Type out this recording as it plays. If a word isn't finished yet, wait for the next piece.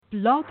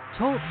Blog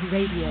Talk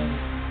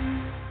Radio.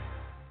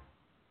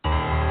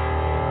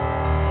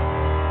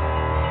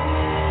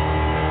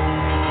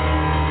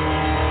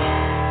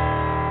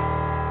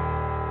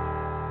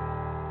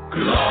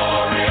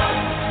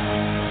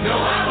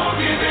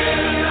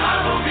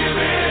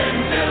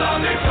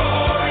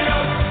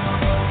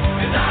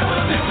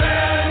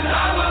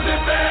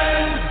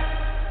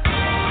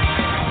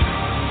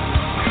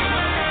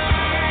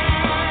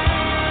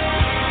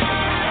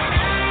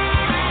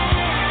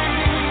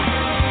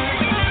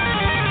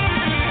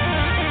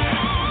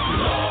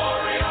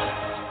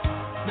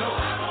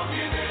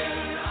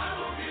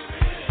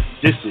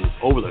 This is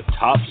Over the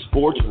Top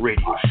Sports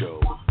Radio Show,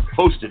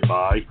 hosted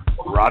by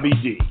Robbie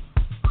D,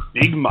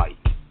 Big Mike,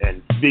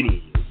 and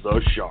Vinny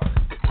the Shark.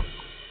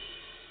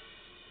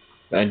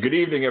 And good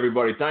evening,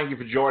 everybody. Thank you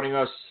for joining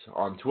us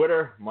on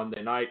Twitter,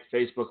 Monday night,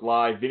 Facebook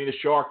Live. Vinny the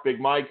Shark,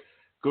 Big Mike,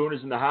 Goon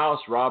is in the house.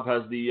 Rob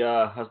has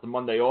the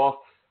Monday off,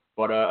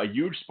 but a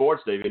huge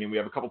sports day, Vinny. We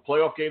have a couple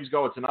playoff games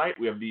going tonight.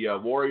 We have the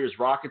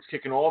Warriors-Rockets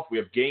kicking off. We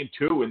have Game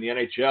 2 in the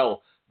NHL,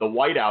 the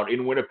whiteout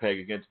in Winnipeg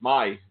against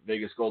my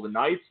Vegas Golden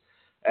Knights.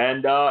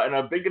 And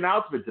a big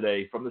announcement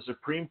today from the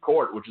Supreme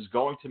Court, which is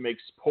going to make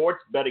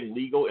sports betting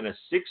legal in a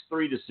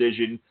 6-3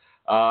 decision.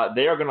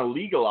 They are going to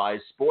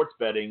legalize sports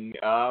betting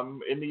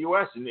in the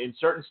U.S., in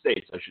certain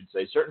states, I should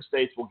say. Certain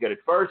states will get it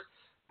first,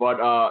 but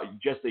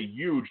just a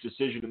huge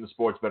decision in the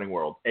sports betting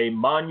world. A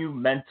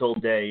monumental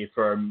day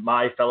for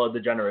my fellow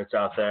degenerates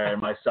out there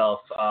and myself.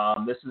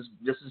 This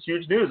is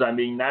huge news. I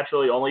mean,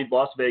 naturally, only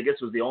Las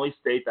Vegas was the only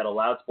state that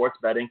allowed sports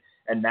betting,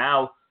 and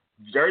now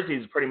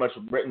Jersey's pretty much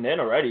written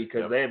in already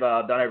because they've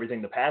done everything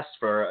in the past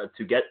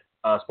to get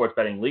sports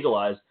betting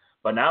legalized.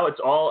 But now it's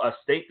all a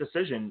state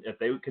decision if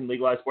they can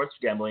legalize sports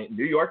gambling.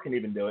 New York can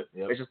even do it.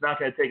 Yep. It's just not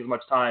going to take as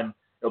much time.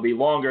 It'll be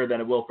longer than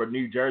it will for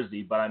New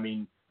Jersey. But, I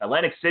mean,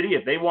 Atlantic City,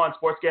 if they want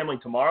sports gambling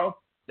tomorrow,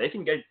 they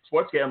can get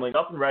sports gambling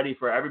up and ready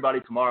for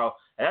everybody tomorrow.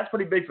 And that's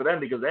pretty big for them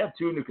because they have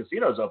 2 new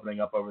casinos opening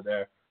up over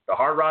there. The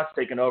Hard Rock's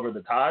taking over the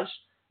Taj,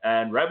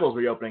 and Rebels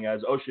reopening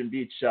as Ocean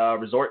Beach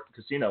Resort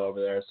Casino over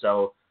there.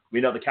 So we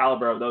know the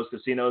caliber of those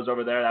casinos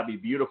over there. That'd be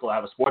beautiful to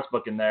have a sports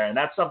book in there. And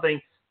that's something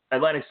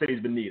Atlantic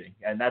City's been needing.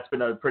 And that's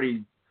been a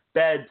pretty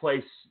bad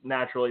place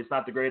naturally. It's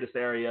not the greatest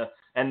area.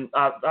 And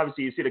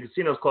obviously you see the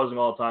casinos closing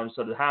all the time.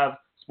 So to have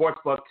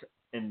sports book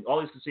in all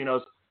these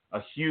casinos,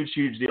 a huge,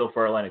 huge deal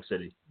for Atlantic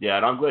City. Yeah,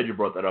 and I'm glad you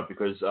brought that up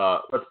because,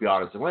 let's be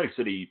honest, Atlantic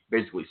City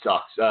basically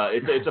sucks.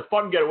 It's a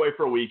fun getaway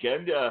for a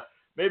weekend.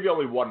 Maybe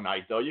only one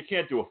night, though. You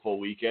can't do a full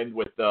weekend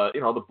with,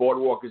 the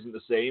boardwalk isn't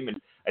the same.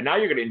 And now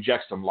you're going to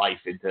inject some life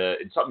into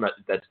something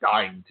that's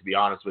dying, to be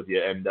honest with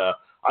you. And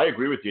I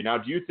agree with you. Now,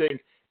 do you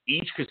think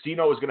each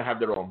casino is going to have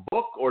their own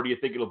book, or do you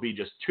think it'll be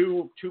just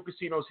two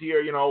casinos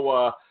here,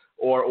 or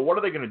what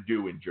are they going to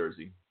do in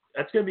Jersey?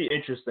 That's going to be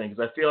interesting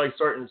because I feel like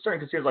certain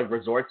casinos like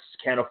resorts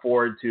can't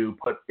afford to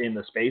put in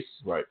the space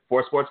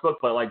for sportsbook,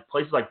 but like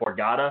places like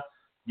Borgata,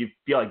 you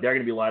feel like they're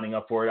going to be lining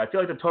up for it. I feel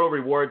like the Total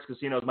Rewards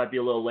casinos might be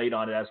a little late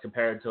on it as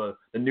compared to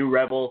the new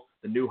Revel,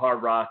 the new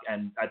Hard Rock,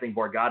 and I think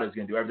Borgata is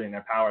going to do everything in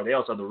their power. They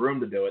also have the room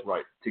to do it,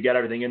 to get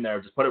everything in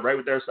there. Just put it right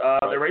with their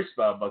race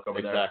book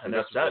over there. Exactly,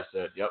 that's what I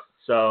said, yep.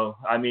 So,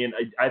 I mean,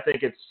 I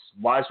think it's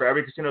wise for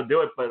every casino to do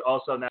it, but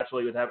also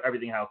naturally with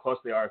everything how close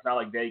they are. It's not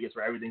like Vegas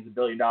where everything's $1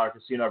 billion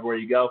casino everywhere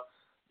you go.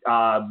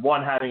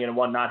 One having it and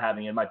one not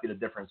having it might be the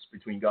difference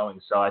between going.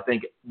 So I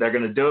think they're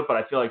going to do it, but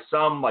I feel like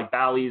some like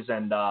Bally's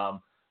and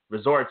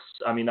resorts,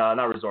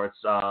 not resorts,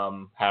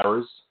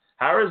 Harrah's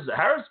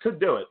could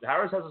do it.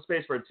 Harrah's has a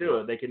space for it too.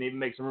 Yep. They can even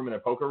make some room in their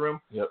poker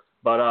room. Yep.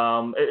 But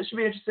it should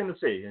be interesting to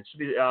see. It should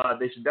be.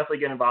 They should definitely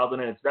get involved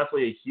in it. It's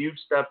definitely a huge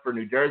step for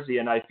New Jersey,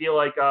 and I feel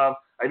like I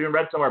even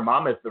read somewhere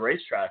Monmouth, the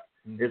racetrack,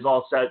 is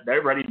all set.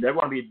 They're ready. They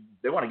want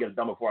to get it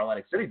done before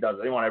Atlantic City does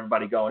it. They want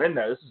everybody going in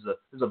there. This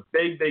is a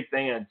big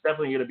thing, and it's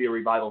definitely going to be a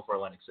revival for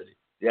Atlantic City.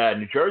 Yeah,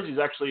 New Jersey's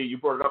actually, you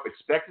brought it up,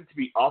 expected to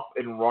be up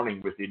and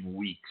running within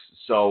weeks.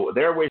 So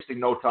they're wasting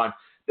no time.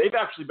 They've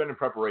actually been in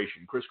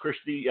preparation. Chris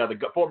Christie, the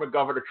former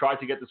governor, tried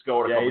to get this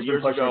going a couple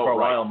years ago. For a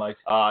while, Mike.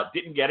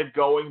 Didn't get it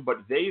going, but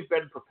they've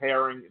been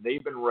preparing.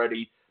 They've been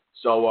ready.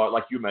 So,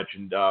 like you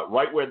mentioned,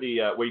 right where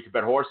where you could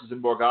bet horses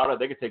in Borgata,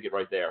 they could take it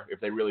right there if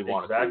they really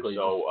wanted to.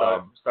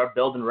 So start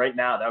building right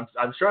now.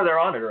 I'm sure they're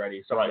on it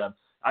already. Some of them.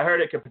 I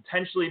heard it could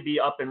potentially be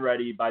up and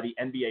ready by the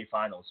NBA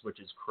Finals, which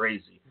is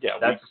crazy. Yeah,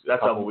 that's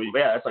a week.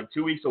 Yeah, that's like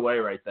 2 weeks away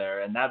right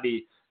there, and that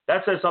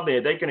says something.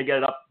 If they're going to get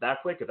it up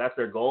that quick, if that's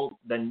their goal,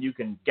 then you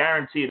can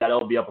guarantee that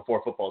it'll be up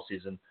before football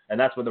season, and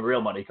that's when the real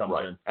money comes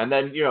in. And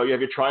then you have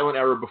your trial and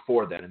error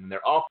before then, and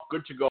they're up,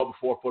 good to go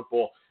before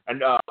football.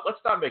 And let's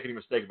not make any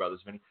mistake about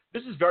this, Vinny.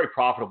 This is very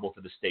profitable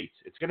for the states.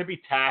 It's going to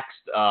be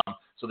taxed,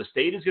 so the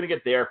state is going to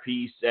get their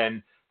piece.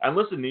 And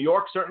listen, New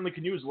York certainly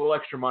can use a little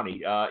extra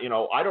money. I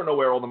don't know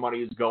where all the money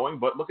is going,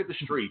 but look at the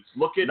streets.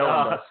 Look at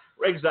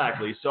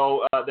exactly.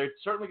 So they're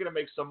certainly going to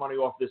make some money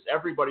off this.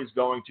 Everybody's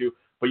going to.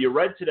 But you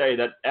read today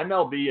that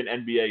MLB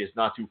and NBA is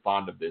not too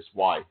fond of this.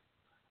 Why?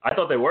 I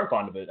thought they were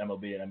fond of it,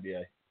 MLB and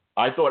NBA.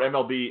 I thought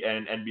MLB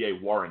and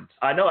NBA weren't.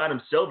 I know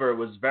Adam Silver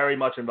was very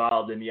much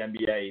involved in the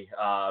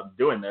NBA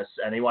doing this,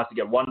 and he wants to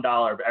get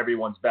 $1 of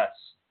everyone's bets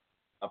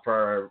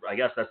for, I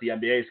guess that's the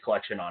NBA's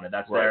collection on it.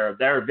 That's right.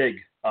 they're big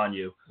on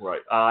you.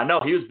 Right. I know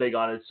he was big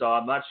on it, so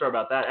I'm not sure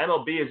about that.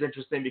 MLB is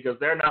interesting because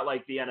they're not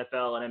like the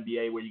NFL and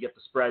NBA where you get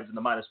the spreads and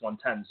the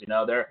 -110s. You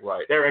know,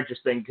 they're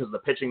interesting because of the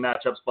pitching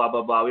matchups, blah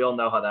blah blah. We all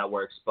know how that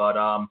works. But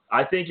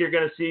I think you're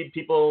going to see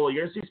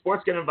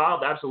sports get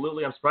involved.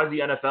 Absolutely. I'm surprised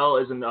the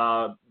NFL isn't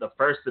the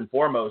first and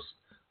foremost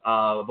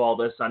of all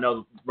this. I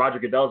know Roger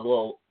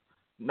Goodell's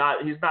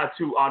he's not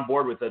too on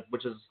board with it,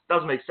 which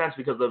doesn't make sense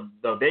because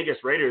the Vegas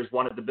Raiders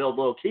wanted to build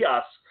little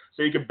kiosks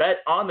so you could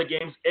bet on the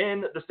games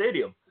in the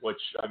stadium. Which,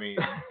 I mean,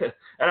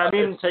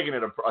 it's taking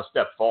it a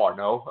step far,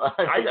 no?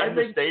 I think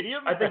the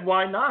stadium? I think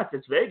why not?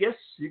 It's Vegas.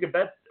 You can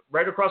bet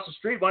right across the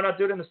street. Why not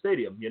do it in the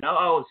stadium? You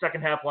know,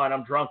 second half line,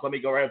 I'm drunk. Let me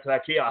go right up to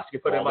that kiosk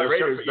and put in my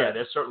Raiders.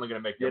 They're certainly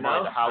going to make their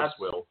money. The house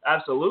will.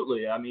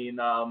 Absolutely. I mean,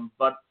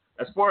 but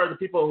as far as the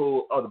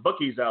people the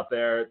bookies out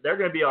there, they're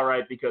going to be all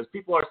right because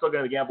people are still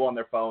going to gamble on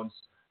their phones.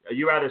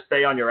 You rather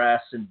stay on your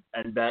ass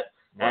and bet.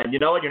 Right. And you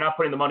know what? You're not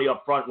putting the money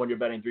up front when you're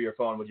betting through your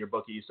phone with your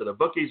bookies. So the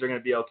bookies are going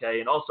to be okay.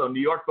 And also New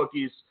York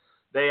bookies,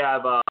 they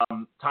have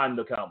time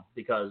to come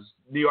because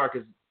New York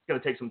is going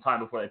to take some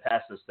time before they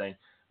pass this thing,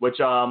 which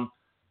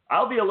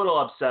I'll be a little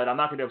upset. I'm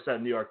not going to be upset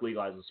if New York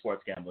legalizes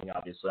sports gambling,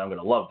 obviously. I'm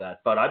going to love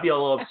that. But I'd be a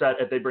little upset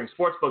if they bring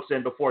sports books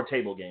in before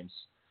table games.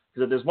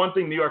 Because if there's one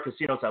thing New York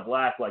casinos have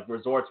lacked, like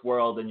Resorts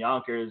World and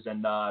Yonkers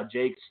and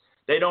Jake's,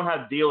 they don't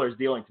have dealers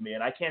dealing to me,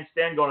 and I can't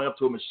stand going up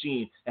to a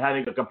machine and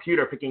having a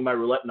computer picking my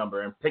roulette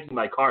number and picking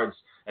my cards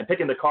and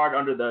picking the card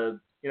under the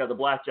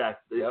blackjack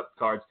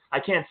cards. I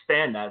can't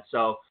stand that.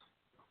 So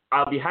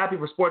I'll be happy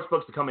for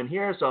sportsbooks to come in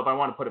here. So if I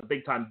want to put a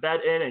big time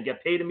bet in and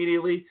get paid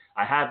immediately,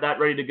 I have that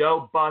ready to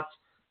go. But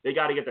they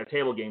got to get their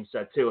table game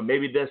set too, and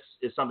maybe this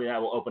is something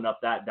that will open up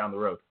that down the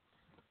road.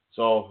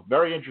 So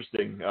very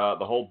interesting. The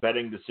whole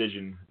betting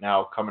decision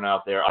now coming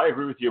out there. I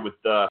agree with you with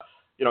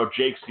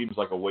Jake seems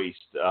like a waste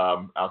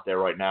out there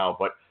right now,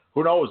 but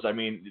who knows? I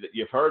mean,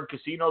 you've heard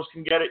casinos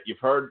can get it. You've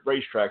heard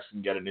racetracks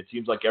can get it. And it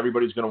seems like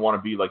everybody's going to want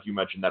to be, like you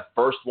mentioned, that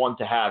first one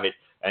to have it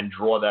and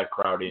draw that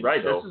crowd in.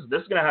 Right. So,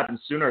 this is going to happen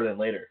sooner than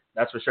later.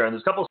 That's for sure. And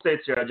there's a couple of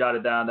states here I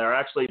jotted down that are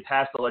actually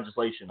passed the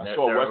legislation. I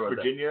saw West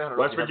Virginia.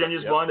 West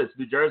Virginia's one. It's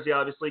New Jersey,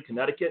 obviously,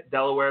 Connecticut,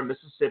 Delaware,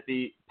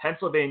 Mississippi,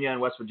 Pennsylvania,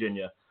 and West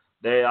Virginia.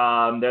 They're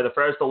the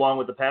first along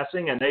with the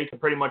passing, and they can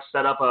pretty much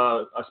set up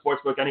a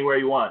sports book anywhere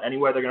you want.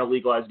 Anywhere they're going to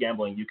legalize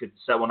gambling, you could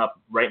set one up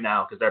right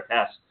now because they're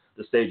past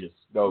the stages.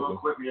 Real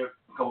quick, we have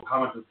a couple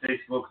comments on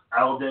Facebook.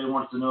 Alday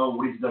wants to know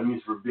what that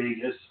means for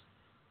Vegas.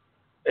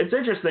 It's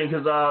interesting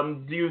because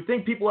do you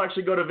think people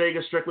actually go to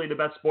Vegas strictly to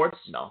bet sports?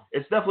 No.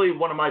 It's definitely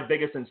one of my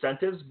biggest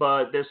incentives,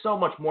 but there's so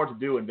much more to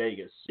do in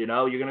Vegas. You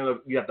know, you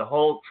have the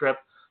whole trip,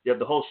 you have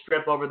the whole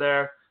strip over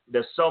there.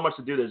 There's so much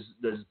to do.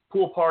 There's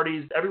pool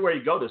parties. Everywhere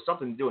you go, there's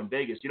something to do in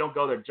Vegas. You don't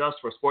go there just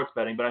for sports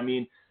betting. But, I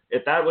mean,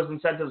 if that was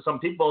incentive to some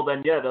people,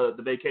 then, yeah,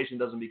 the vacation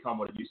doesn't become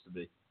what it used to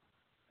be.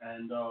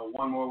 And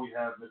one more we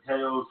have.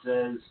 Mateo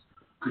says,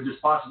 could this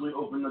possibly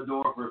open the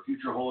door for a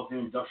future Hall of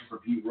Fame induction for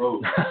Pete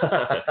Rose?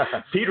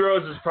 Pete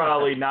Rose is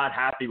probably not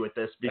happy with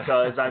this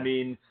because, I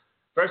mean,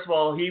 first of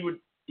all,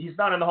 he's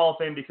not in the Hall of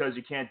Fame because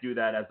you can't do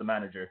that as the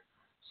manager.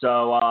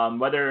 So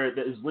whether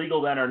it's legal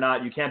then or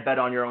not, you can't bet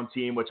on your own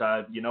team, which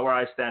you know where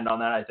I stand on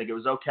that. I think it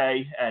was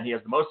okay, and he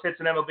has the most hits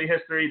in MLB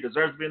history,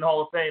 deserves to be in the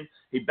Hall of Fame.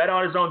 He bet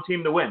on his own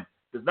team to win.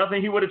 There's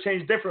nothing he would have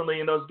changed differently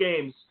in those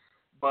games,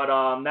 but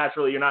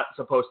naturally you're not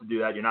supposed to do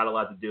that. You're not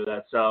allowed to do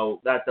that, so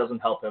that doesn't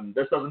help him.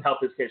 This doesn't help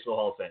his case for the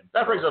Hall of Fame.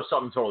 That brings up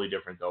something totally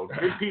different, though.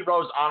 Did Pete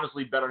Rose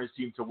honestly bet on his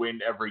team to win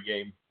every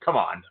game? Come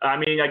on. I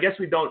mean, I guess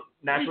we don't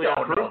naturally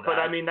have proof, but that.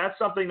 I mean, that's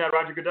something that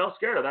Roger Goodell's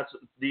scared of. That's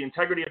the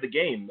integrity of the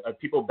game.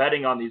 People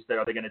betting on these,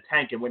 are they going to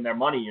tank and win their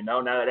money, you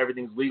know, now that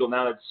everything's legal,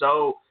 now it's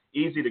so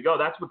easy to go.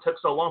 That's what took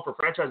so long for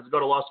franchises to go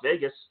to Las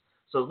Vegas.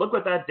 So look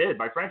what that did.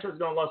 By franchises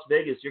going to Las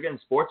Vegas, you're getting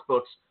sports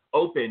books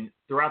open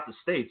throughout the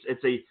states.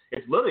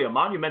 It's literally a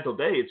monumental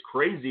day. It's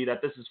crazy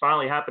that this is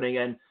finally happening,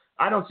 and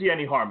I don't see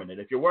any harm in it.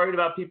 If you're worried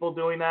about people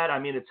doing that, I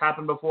mean, it's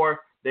happened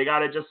before. They got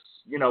to just,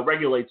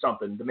 regulate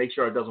something to make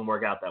sure it doesn't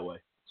work out that way.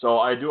 So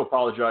I do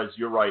apologize.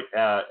 You're right.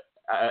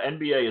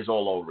 NBA is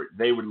all over it.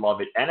 They would love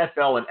it.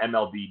 NFL and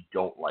MLB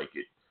don't like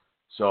it.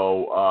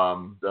 So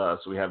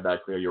so we have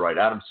that clear. You're right.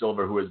 Adam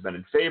Silver, who has been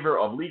in favor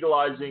of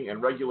legalizing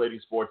and regulating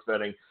sports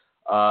betting,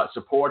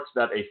 supports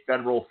that a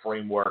federal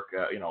framework,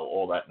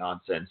 all that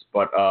nonsense.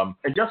 But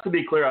and just to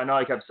be clear, I know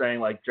I kept saying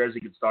like Jersey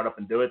could start up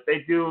and do it.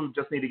 They do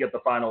just need to get the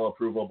final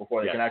approval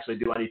before they can actually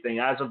do anything.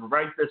 As of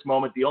right this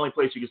moment, the only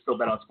place you can still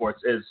bet on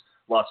sports is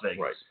Las Vegas.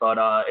 Right. But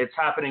it's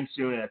happening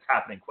soon and it's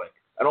happening quick.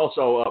 And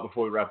also,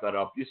 before we wrap that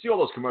up, you see all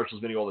those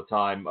commercials, Vinny, all the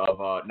time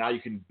of now you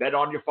can bet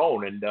on your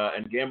phone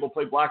and gamble,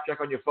 play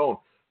blackjack on your phone.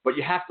 But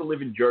you have to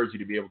live in Jersey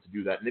to be able to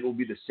do that. And it will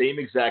be the same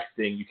exact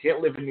thing. You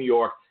can't live in New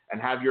York and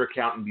have your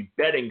account and be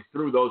betting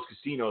through those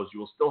casinos. You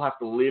will still have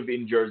to live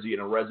in Jersey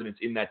and a residence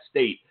in that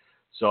state.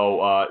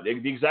 So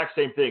the exact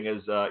same thing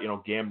as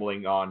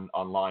gambling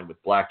online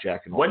with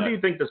blackjack and all When that. do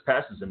you think this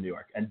passes in New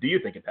York? And do you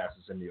think it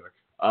passes in New York?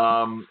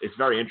 It's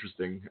very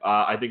interesting.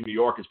 I think New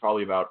York is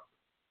probably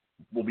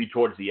will be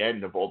towards the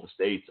end of all the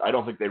states. I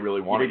don't think they really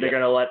want You think it. they're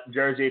going to let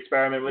Jersey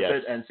experiment with Yes.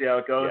 it and see how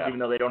it goes, Yeah. even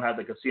though they don't have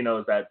the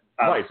casinos that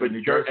Right, but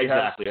New Jersey has?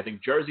 exactly. I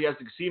think Jersey has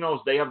the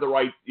casinos. They have the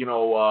right,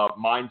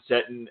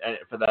 mindset and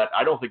for that.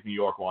 I don't think New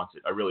York wants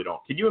it. I really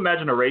don't. Can you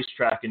imagine a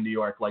racetrack in New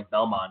York like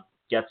Belmont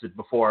gets it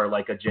before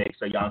like a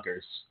Jake's, a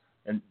Yonkers,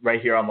 and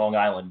right here on Long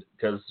Island?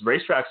 Because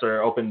racetracks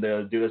are open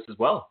to do this as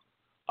well.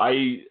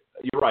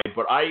 You're right,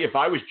 but if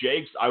I was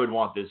Jake's, I would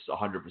want this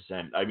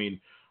 100%. I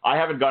mean, I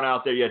haven't gone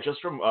out there yet,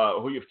 just from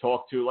who you've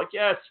talked to. Like,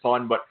 yeah, it's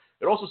fun, but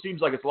it also seems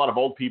like it's a lot of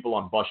old people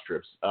on bus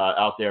trips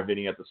out there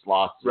bidding at the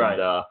slots. Right.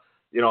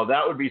 And,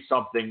 that would be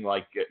something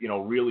like,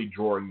 really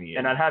drawing me in.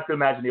 And I'd have to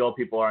imagine the old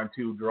people aren't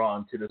too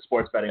drawn to the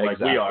sports betting like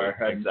we are.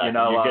 And, Exactly.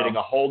 You're getting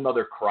a whole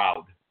nother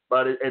crowd.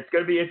 But it's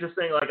going to be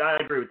interesting. Like, I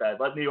agree with that.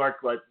 Let New York,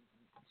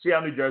 see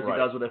how New Jersey Right.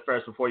 does with it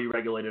first before you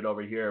regulate it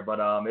over here. But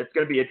it's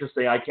going to be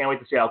interesting. I can't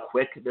wait to see how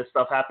quick this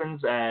stuff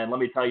happens. And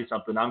let me tell you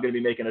something. I'm going to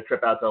be making a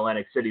trip out to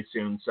Atlantic City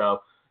soon.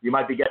 So you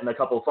might be getting a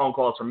couple of phone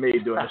calls from me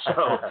doing the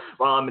show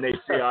while I'm in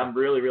HC. I'm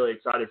really, really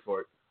excited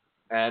for it.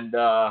 And,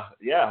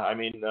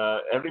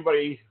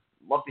 everybody,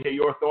 love to hear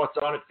your thoughts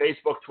on it.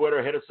 Facebook,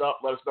 Twitter, hit us up.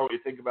 Let us know what you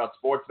think about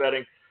sports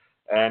betting.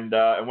 And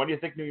when do you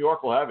think New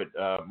York will have it?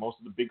 Most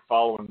of the big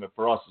following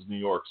for us is New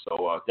York.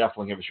 So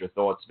definitely give us your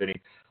thoughts, Vinny.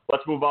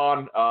 Let's move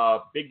on.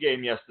 Big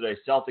game yesterday,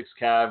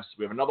 Celtics-Cavs.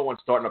 We have another one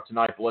starting up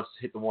tonight, but let's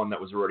hit the one that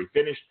was already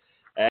finished.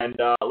 And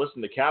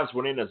listen, the Cavs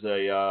went in as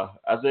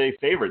a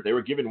favorite. They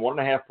were given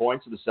 1.5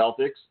 points to the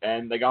Celtics,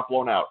 and they got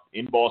blown out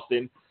in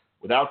Boston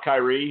without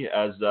Kyrie,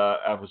 as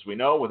we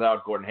know,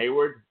 without Gordon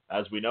Hayward,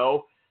 as we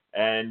know,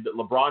 and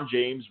LeBron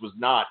James was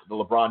not the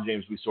LeBron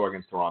James we saw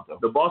against Toronto.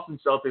 The Boston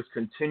Celtics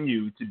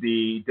continue to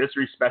be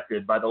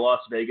disrespected by the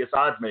Las Vegas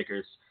odds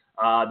makers.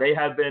 They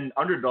have been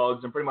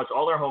underdogs in pretty much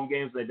all their home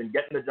games. They've been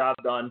getting the job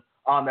done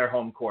on their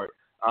home court.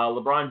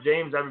 LeBron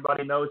James,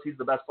 everybody knows he's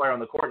the best player on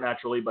the court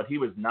naturally, but he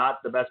was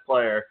not the best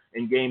player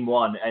in Game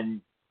 1.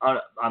 And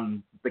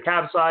on the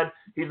Cavs side,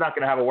 he's not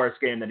going to have a worse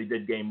game than he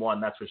did Game 1,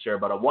 that's for sure.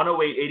 But a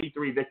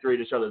 108-83 victory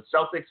to show that the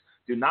Celtics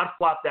do not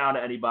flop down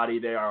to anybody.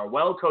 They are a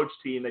well-coached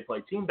team. They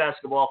play team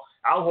basketball.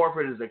 Al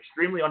Horford is an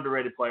extremely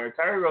underrated player.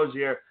 Terry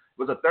Rozier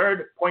was a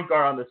third point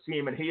guard on this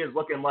team, and he is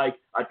looking like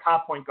a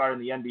top point guard in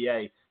the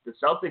NBA. The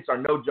Celtics are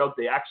no joke.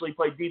 They actually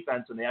play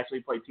defense, and they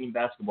actually play team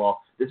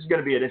basketball. This is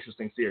going to be an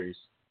interesting series.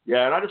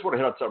 Yeah, and I just want to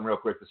hit up something real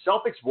quick. The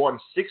Celtics won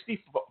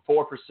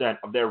 64%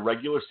 of their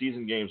regular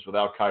season games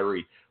without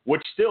Kyrie,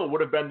 which still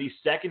would have been the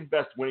second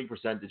best winning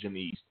percentage in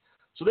the East.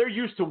 So they're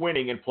used to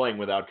winning and playing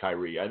without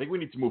Kyrie. I think we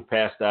need to move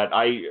past that.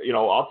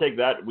 I'll take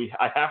that.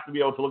 I have to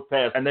be able to look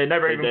past. And they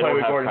never even play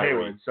with Gordon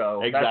Hayward,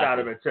 so exactly. That's out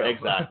of it too.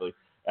 Exactly.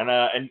 And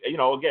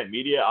again,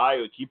 media,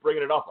 I keep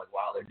bringing it up like,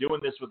 wow, they're doing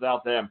this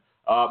without them.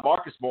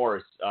 Marcus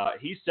Morris,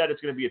 he said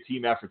it's going to be a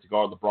team effort to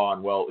guard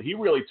LeBron. Well, he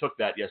really took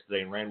that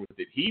yesterday and ran with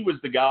it. He was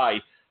the guy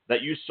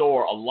that you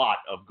saw a lot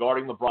of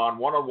guarding LeBron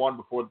one-on-one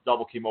before the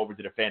double came over,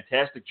 did a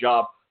fantastic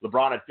job.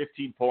 LeBron had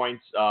 15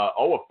 points, 0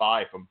 of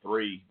 5 from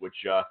 3, which,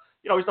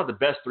 he's not the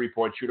best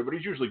three-point shooter, but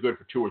he's usually good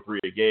for 2 or 3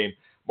 a game.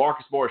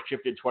 Marcus Morris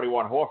chipped in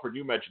 21. Horford,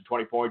 you mentioned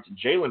 20 points. And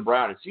Jaylen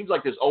Brown, it seems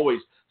like there's always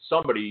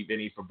somebody,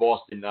 Vinny, for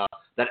Boston,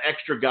 that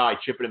extra guy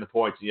chipping in the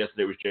points, and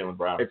yesterday was Jaylen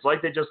Brown. It's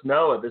like they just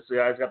know this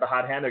guy's got the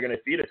hot hand. They're going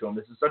to feed it to him.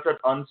 This is such an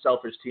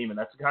unselfish team, and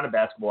that's the kind of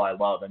basketball I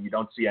love, and you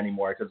don't see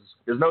anymore because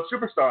there's no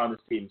superstar on this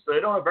team, so they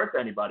don't avert to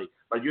anybody.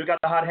 But you got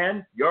the hot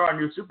hand, you're our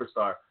new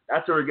superstar.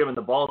 That's who we're giving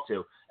the ball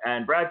to.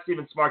 And Brad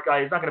Stevens, smart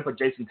guy, he's not going to put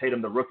Jason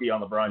Tatum, the rookie,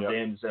 on LeBron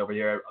James over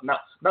here.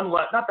 Not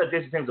that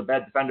Jason Tatum's a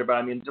bad defender, but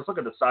I mean, just look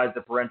at the size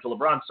differential.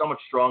 LeBron's so much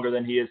stronger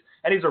than he is,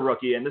 and he's a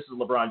rookie, and this is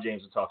LeBron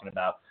James we're talking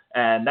about.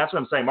 And that's what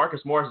I'm saying.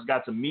 Marcus Morris has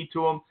got some meat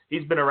to him.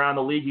 He's been around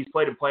the league. He's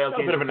played in playoff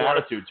games. A bit of an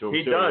attitude to him,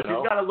 He does. He's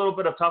got a little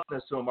bit of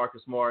toughness to him,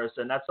 Marcus Morris,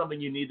 and that's something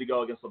you need to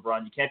go against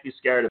LeBron. You can't be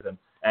scared of him,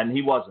 and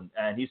he wasn't.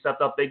 And he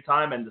stepped up big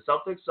time, and the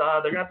Celtics,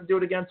 they're going to have to do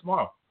it again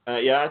tomorrow.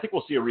 I think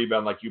we'll see a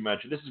rebound like you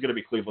mentioned. This is going to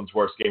be Cleveland's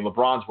worst game,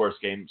 LeBron's worst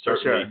game,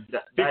 certainly.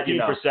 For sure.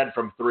 15%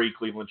 from 3,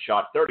 Cleveland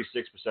shot, 36%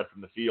 from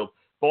the field.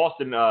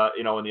 Boston,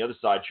 on the other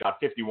side, shot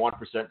 51%,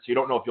 so you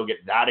don't know if you'll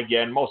get that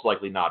again. Most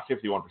likely not,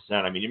 51%.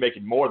 I mean, you're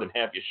making more than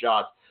half your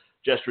shots.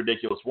 Just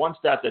ridiculous. One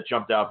stat that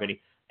jumped out,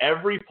 Vinny,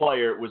 every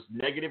player was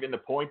negative in the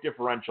point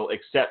differential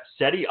except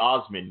Cedi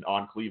Osman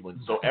on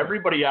Cleveland. So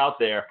everybody out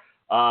there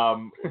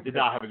did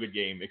not have a good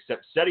game,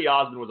 except Cedi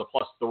Osman was a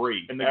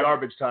 +3. In the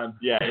garbage time.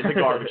 Yeah, in the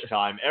garbage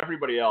time.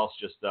 Everybody else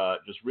just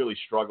really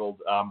struggled.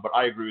 But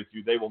I agree with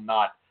you. They will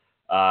not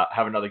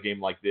have another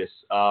game like this.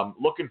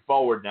 Looking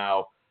forward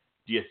now,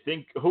 do you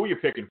think – who are you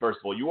picking, first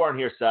of all? You aren't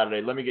here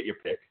Saturday. Let me get your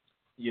pick.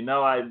 You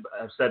know, I've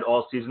said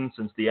all season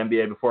since the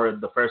NBA before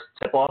the first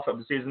tip-off of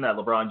the season that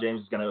LeBron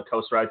James is going to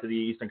coast ride to the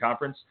Eastern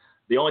Conference.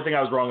 The only thing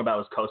I was wrong about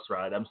was coast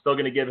ride. I'm still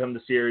going to give him the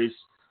series,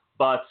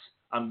 but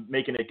I'm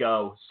making it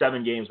go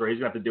 7 games where he's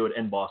going to have to do it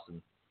in Boston.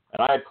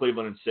 and I had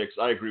Cleveland in 6.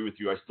 I agree with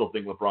you. I still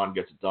think LeBron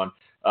gets it done.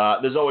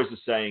 There's always the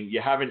saying,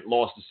 you haven't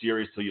lost a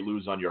series till you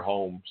lose on your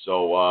home.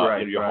 So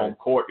your home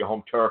court, your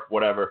home turf,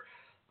 whatever.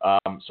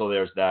 So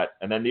there's that.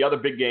 And then the other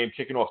big game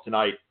kicking off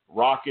tonight,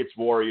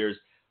 Rockets-Warriors.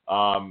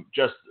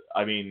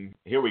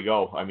 Here we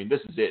go. I mean,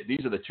 this is it.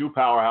 These are the two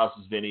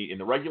powerhouses, Vinny. In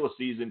the regular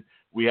season,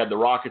 we had the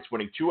Rockets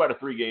winning 2 out of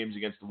 3 games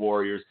against the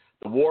Warriors.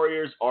 The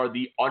Warriors are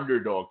the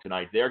underdog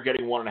tonight. They're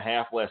getting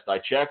 1.5 last I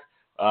checked.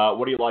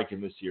 What do you like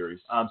in this series?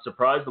 I'm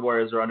surprised the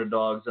Warriors are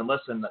underdogs. And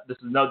listen, this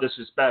is no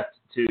disrespect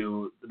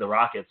to the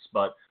Rockets,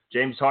 but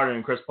James Harden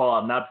and Chris Paul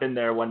have not been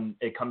there when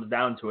it comes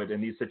down to it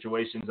in these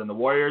situations. And the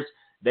Warriors,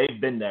 they've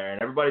been there.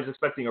 And everybody's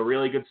expecting a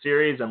really good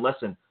series. And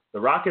listen,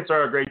 the Rockets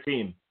are a great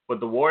team, but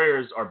the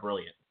Warriors are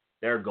brilliant.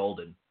 They're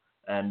golden.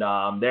 And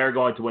they're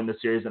going to win the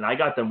series, and I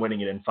got them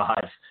winning it in 5.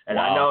 And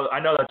wow. I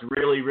know that's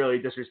really, really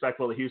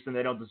disrespectful to Houston.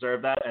 They don't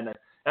deserve that. And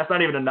that's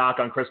not even a knock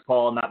on Chris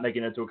Paul not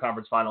making it to a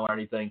conference final or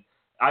anything.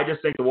 I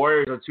just think the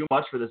Warriors are too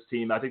much for this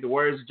team. I think the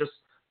Warriors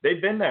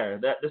they've been there.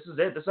 This is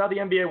it. This is how the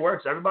NBA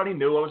works. Everybody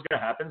knew what was going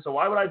to happen. So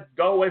why would I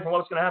go away from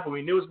what's going to happen?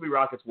 We knew it was going to be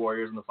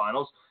Rockets-Warriors in the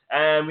finals,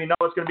 and we know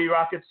it's going to be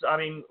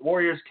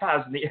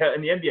Warriors-Cavs in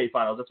the NBA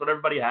finals. That's what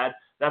everybody had.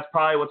 That's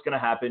probably what's going to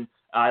happen.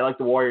 I like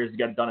the Warriors to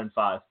get it done in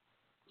 5.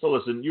 So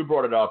listen, you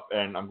brought it up,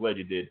 and I'm glad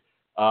you did.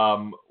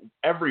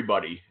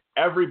 Everybody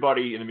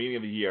in the beginning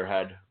of the year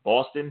had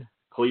Boston,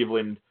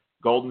 Cleveland,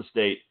 Golden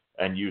State,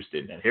 and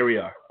Houston. And here we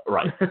are.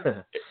 Right.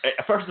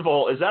 First of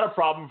all, is that a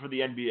problem for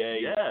the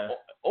NBA? Yeah.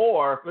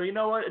 Or, you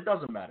know what? It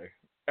doesn't matter.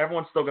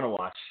 Everyone's still going to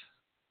watch.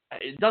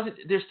 It doesn't.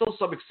 There's still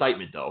some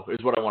excitement, though,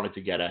 is what I wanted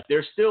to get at.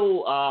 There's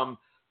still,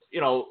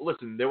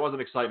 listen, there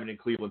wasn't excitement in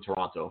Cleveland,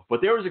 Toronto,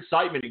 but there was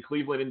excitement in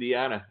Cleveland,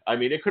 Indiana. I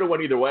mean, it could have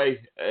went either way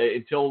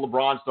until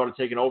LeBron started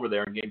taking over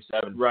there in Game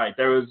 7. Right.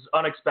 There was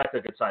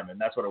unexpected excitement.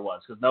 That's what it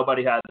was, because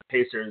nobody had the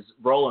Pacers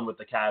rolling with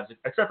the Cavs,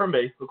 except for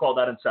me, who called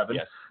that in 7.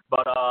 Yes.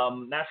 But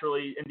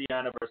naturally,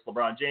 Indiana versus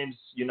LeBron James,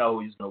 you know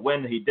who he's going to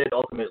win. He did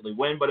ultimately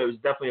win, but it was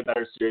definitely a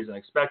better series than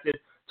expected.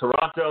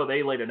 Toronto,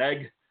 they laid an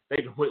egg.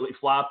 They completely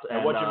flopped.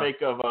 And what'd you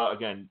make of,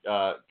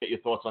 get your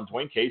thoughts on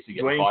Dwayne Casey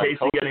getting fired? Dwayne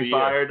Casey getting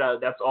fired,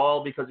 that's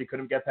all because he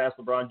couldn't get past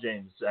LeBron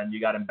James. And you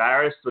got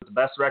embarrassed with the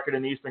best record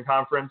in the Eastern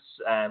Conference.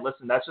 And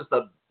listen, that's just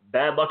the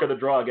bad luck of the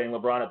draw getting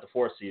LeBron at the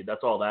 4 seed.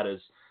 That's all that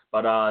is.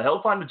 But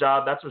he'll find a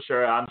job, that's for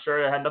sure. I'm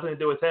sure it had nothing to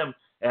do with him.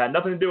 It had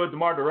nothing to do with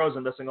DeMar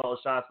DeRozan missing all his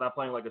shots, not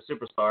playing like a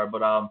superstar.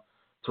 But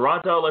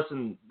Toronto,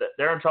 listen,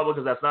 they're in trouble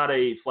because that's not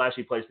a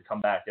flashy place to come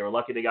back. They were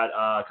lucky they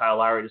got Kyle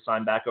Lowry to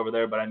sign back over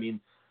there. But, I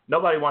mean,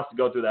 nobody wants to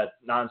go through that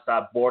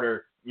nonstop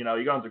border. You know,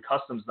 you're going through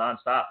customs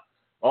nonstop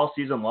all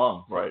season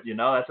long. Right. You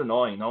know, that's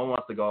annoying. No one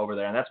wants to go over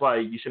there. And that's why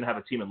you shouldn't have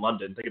a team in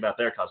London. Think about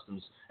their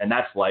customs and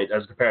that flight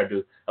as compared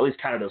to at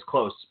least Canada's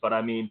close. But,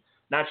 I mean,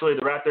 naturally,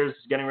 the Raptors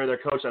getting rid of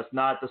their coach, that's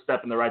not the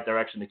step in the right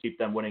direction to keep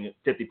them winning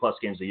 50-plus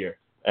games a year.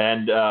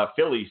 And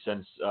Philly,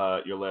 since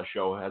your last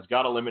show, has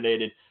got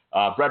eliminated.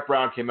 Brett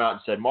Brown came out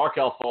and said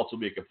Markelle Fultz will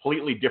be a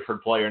completely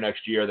different player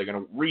next year. They're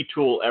going to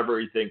retool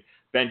everything.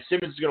 Ben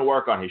Simmons is going to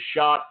work on his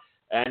shot.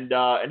 And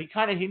he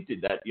kind of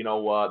hinted that,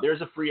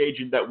 there's a free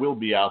agent that will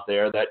be out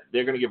there that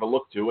they're going to give a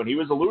look to. And he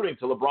was alluding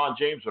to LeBron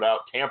James without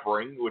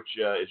tampering, which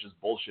is just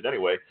bullshit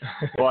anyway.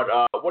 But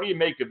what do you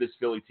make of this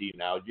Philly team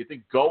now? Do you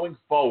think going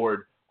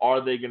forward, are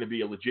they going to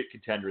be a legit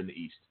contender in the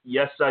East?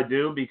 Yes, I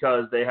do,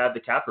 because they have the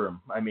cap room.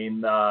 I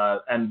mean,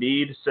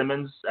 Embiid,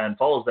 Simmons, and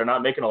Foles, they're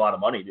not making a lot of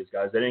money, these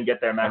guys. They didn't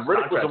get their max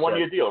contract. Riddick was a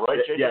one-year deal, right?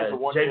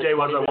 JJ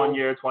was a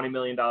one-year, $20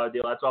 million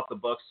deal. That's off the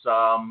books.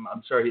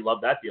 I'm sure he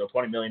loved that deal.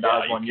 $20 million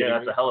 1 year,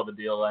 that's a hell of a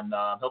deal, and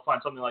he'll find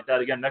something like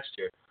that again next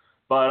year.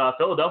 But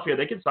Philadelphia,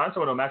 they can sign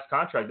someone to a max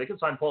contract. They can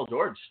sign Paul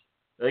George.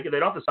 They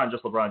don't have to sign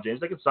just LeBron James.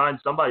 They can sign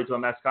somebody to a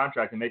max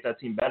contract and make that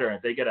team better. And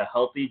if they get a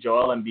healthy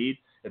Joel Embiid,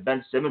 if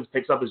Ben Simmons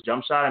picks up his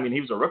jump shot, I mean, he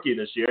was a rookie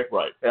this year.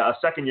 Right. A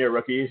second-year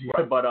rookie.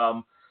 Right. But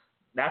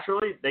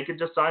naturally, they could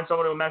just sign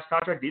someone to a max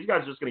contract. These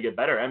guys are just going to get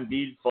better.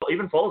 Embiid,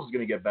 even Foles is going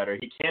to get better.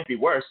 He can't be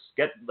worse.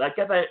 Get that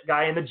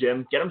guy in the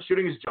gym. Get him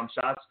shooting his jump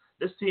shots.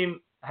 This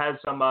team has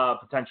some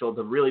potential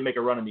to really make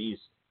a run in the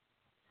East.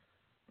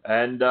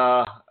 And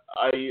I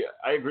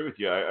agree with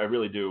you. I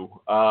really do.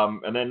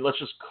 And then let's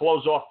just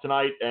close off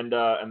tonight and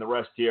the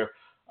rest here.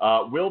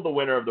 Will the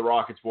winner of the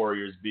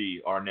Rockets-Warriors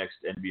be our next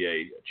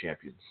NBA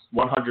champions?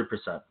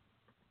 100%.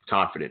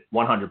 Confident.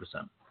 100%.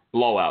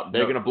 Blowout.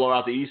 They're going to blow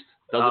out the East?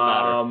 Doesn't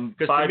matter.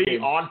 Because to me,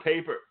 games. on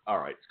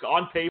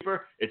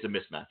paper, it's a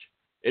mismatch.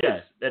 It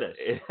is.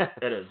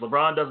 It is.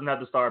 LeBron doesn't have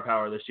the star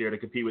power this year to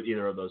compete with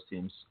either of those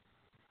teams.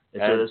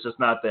 It's just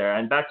not there.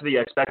 And back to the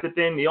expected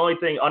thing, the only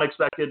thing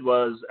unexpected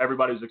was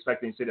everybody was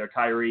expecting to see their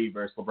Kyrie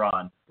versus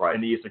LeBron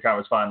in the Eastern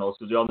Conference Finals,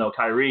 because we all know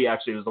Kyrie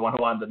actually was the one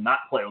who wanted to not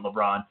play with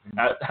LeBron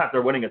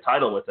after winning a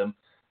title with him.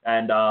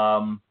 And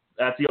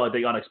that's the only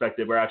thing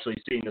unexpected. We're actually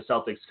seeing the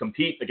Celtics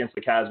compete against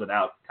the Cavs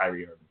without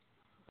Kyrie Irving.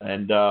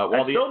 And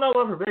still no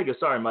love for Vegas.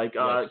 Sorry, Mike.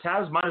 Yes.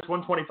 Cavs minus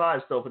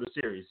 125 still for the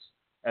series.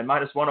 and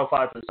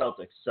 -105 for the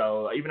Celtics.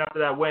 So even after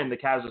that win, the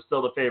Cavs are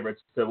still the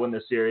favorites to win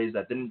this series.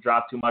 That didn't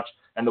drop too much.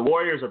 And the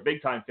Warriors are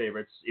big-time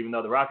favorites, even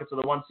though the Rockets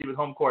are the 1 seed with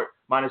home court,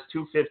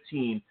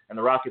 -215, and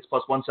the Rockets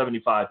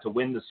 +175 to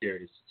win the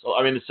series. So,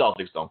 I mean, the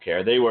Celtics don't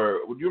care. They were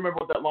 – do you remember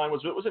what that line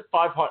was? Was it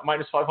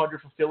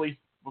 -500 for Philly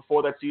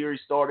before that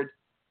series started?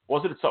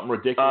 Wasn't it something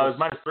ridiculous? It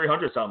was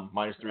 -300 something.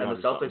 -300. And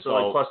the Celtics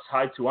are like plus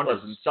high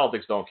 200s. Listen,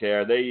 Celtics don't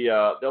care.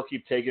 They'll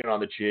keep taking it on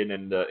the chin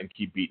and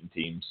keep beating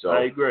teams. So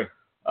I agree.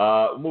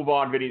 Move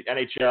on, Vinny.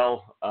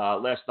 NHL.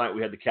 Last night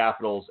we had the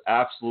Capitals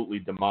absolutely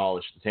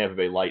demolish the Tampa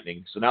Bay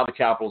Lightning. So now the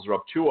Capitals are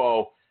up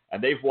 2-0,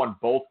 and they've won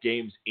both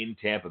games in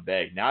Tampa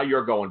Bay. Now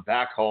you're going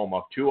back home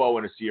up 2-0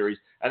 in a series,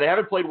 and they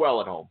haven't played well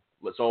at home.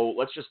 So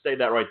let's just say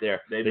that right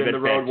there. They've been the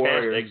road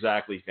warriors.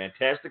 Exactly.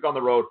 Fantastic on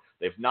the road.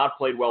 They've not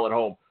played well at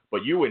home.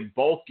 But you win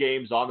both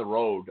games on the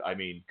road. I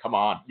mean, come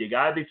on. You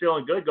got to be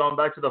feeling good going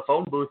back to the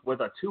phone booth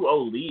with a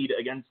 2-0 lead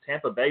against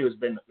Tampa Bay, who's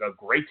been a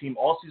great team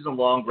all season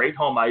long, great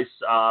home ice.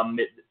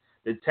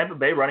 Is Tampa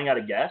Bay running out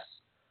of gas?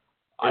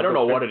 I don't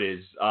know what it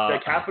is. The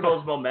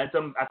Capitals'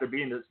 momentum after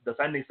being the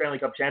defending Stanley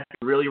Cup champion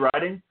really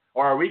riding?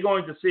 Or are we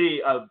going to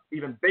see an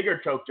even bigger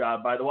choke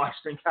job by the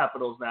Washington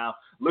Capitals now,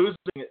 losing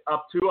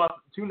up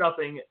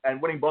 2-0 and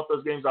winning both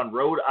those games on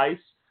road ice?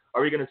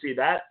 Are we going to see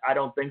that? I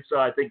don't think so.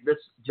 I think this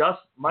just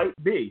might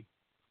be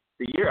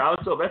the year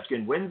Alex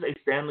Ovechkin wins a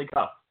Stanley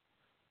Cup.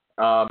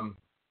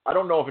 I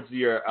don't know if it's the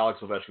year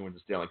Alex Ovechkin wins the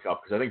Stanley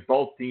Cup because I think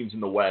both teams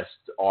in the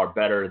West are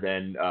better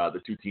than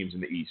the two teams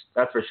in the East.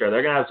 That's for sure.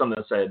 They're going to have something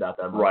to say about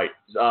that. Right.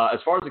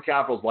 As far as the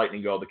Capitals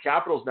Lightning go, the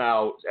Capitals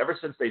now, ever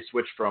since they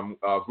switched from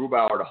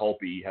Grubauer to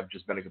Holtby, have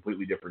just been a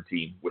completely different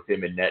team with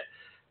him in net.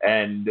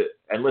 And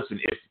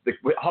listen, if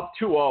up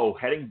 2-0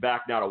 heading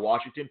back now to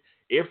Washington,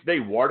 if they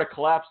were to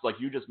collapse, like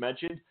you just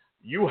mentioned,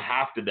 you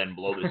have to then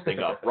blow this thing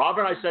up. Rob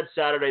and I said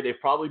Saturday they've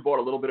probably bought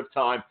a little bit of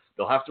time.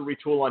 They'll have to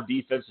retool on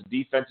defense.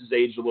 The defense has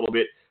aged a little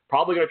bit.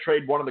 Probably going to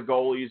trade one of the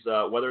goalies,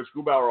 whether it's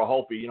Grubauer or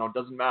Holtby, it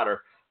doesn't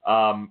matter.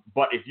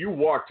 But if you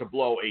were to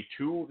blow a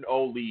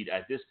 2-0 lead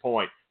at this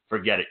point,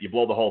 forget it. You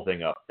blow the whole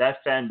thing up.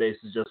 That fan base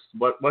is just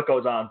what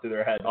goes on through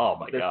their head. Oh,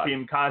 my God. This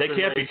team constantly,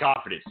 they can't be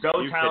confident. So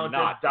talented,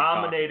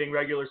 dominating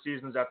regular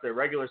seasons after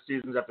regular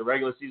seasons after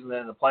regular season,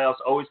 and the playoffs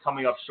always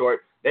coming up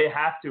short. They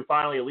have to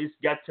finally at least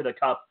get to the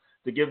cup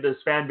to give this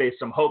fan base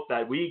some hope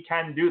that we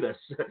can do this.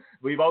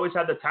 We've always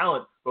had the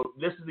talent, but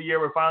this is the year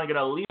we're finally going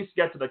to at least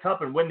get to the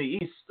cup and win the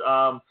East.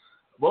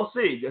 We'll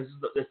see.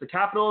 It's the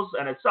Capitals,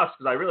 and it sucks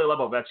because I really love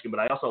Ovechkin, but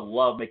I also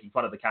love making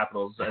fun of the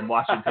Capitals and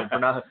Washington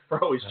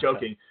for always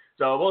choking.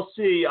 So we'll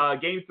see.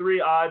 Game 3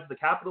 odds, the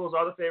Capitals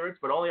are the favorites,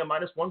 but only a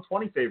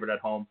 -120 favorite at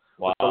home.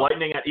 Wow. With the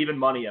Lightning at even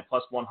money at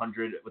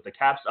 +100, with the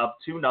Caps up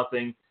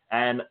 2-0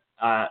 and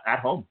at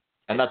home.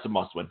 And that's a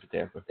must-win for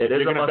Tampa. It if is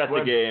you're going to bet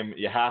must-win. the game,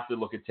 you have to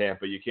look at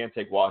Tampa. You can't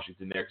take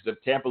Washington there because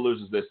if Tampa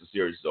loses this, the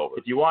series is over.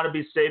 If you want to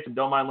be safe and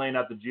don't mind laying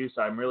out the juice,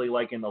 I'm really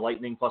liking the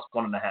Lightning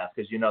 +1.5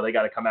 because, they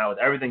got to come out with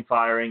everything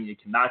firing. You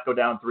cannot go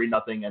down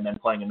 3-0 and then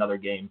playing another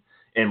game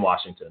in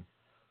Washington.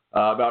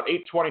 About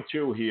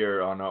 8:22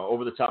 here on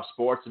Over the Top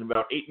Sports. In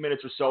about 8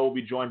 minutes or so, we'll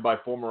be joined by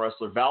former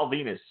wrestler Val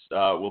Venus.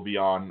 Will be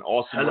on.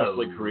 Awesome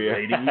wrestling career.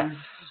 Ladies.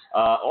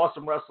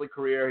 Awesome wrestling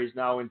career. He's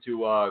now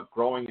into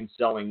growing and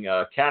selling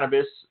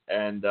cannabis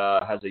and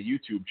has a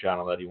YouTube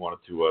channel that he wanted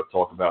to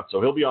talk about.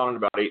 So he'll be on in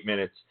about 8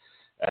 minutes.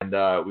 And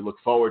we look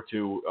forward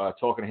to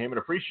talking to him and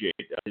appreciate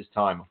his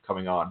time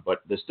coming on.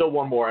 But there's still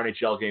one more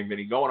NHL game,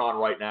 Vinny, going on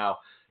right now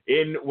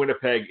in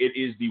Winnipeg. It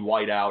is the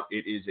whiteout.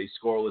 It is a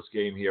scoreless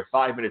game here.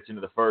 5 minutes into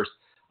the first.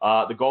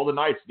 The Golden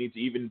Knights need to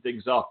even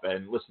things up.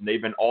 And listen,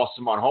 they've been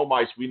awesome on home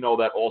ice. We know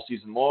that all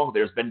season long.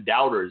 There's been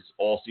doubters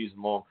all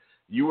season long.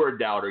 You were a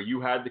doubter.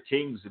 You had the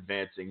Kings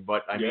advancing.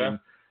 But, I mean,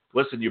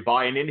 listen, you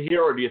buying in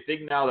here, or do you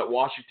think now that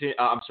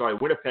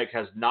Winnipeg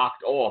has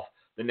knocked off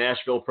the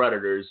Nashville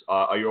Predators,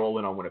 are you all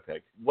in on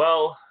Winnipeg?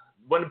 Well,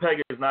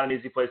 Winnipeg is not an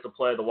easy place to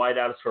play. The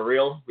whiteout is for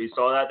real. We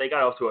saw that. They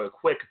got off to a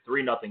quick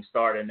 3-0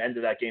 start and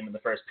ended that game in the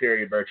first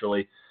period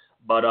virtually.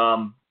 But,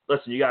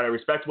 listen, you got to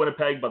respect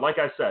Winnipeg. But like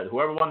I said,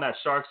 whoever won that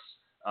Sharks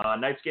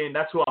Knights game,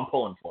 that's who I'm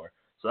pulling for.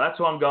 So that's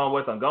who I'm going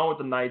with. I'm going with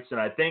the Knights, and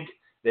I think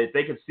that if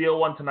they could steal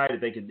one tonight, if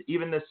they could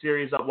even this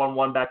series up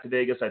 1-1 back to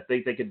Vegas, I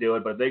think they could do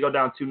it. But if they go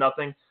down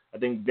 2-0, I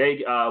think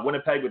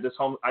Winnipeg with this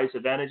home ice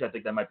advantage, I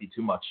think that might be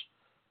too much.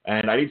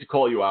 And I need to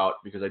call you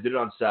out because I did it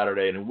on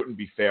Saturday, and it wouldn't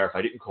be fair if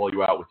I didn't call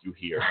you out with you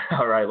here.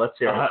 All right, let's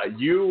hear it.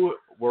 You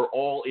were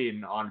all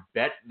in on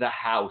Bet the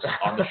House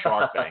on the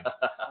Shark Bank.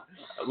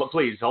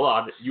 Please, hold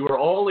on. You were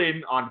all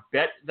in on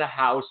Bet the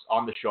House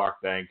on the Shark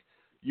Bank.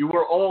 You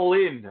were all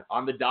in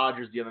on the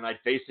Dodgers the other night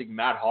facing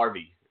Matt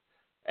Harvey.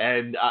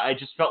 And I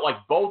just felt like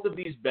both of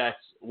these bets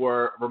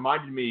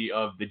reminded me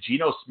of the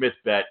Geno Smith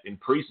bet in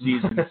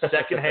preseason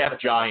second half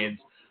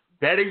Giants,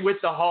 betting with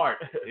the heart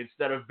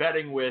instead of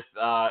betting with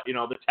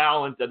the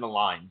talent and the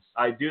lines.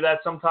 I do that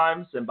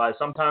sometimes, and by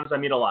sometimes I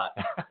mean a lot.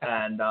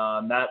 And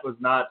that was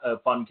not a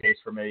fun case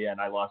for me, and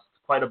I lost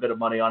quite a bit of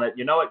money on it.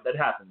 You know what? That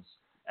happens.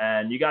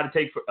 And you got to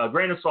take a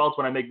grain of salt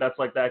when I make bets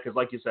like that, because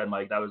like you said,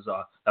 Mike, that was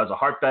a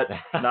heart bet,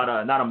 not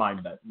a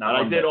mind bet. And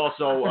I did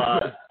also,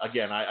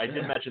 again, I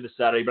did mention this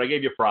Saturday, but I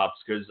gave you props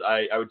because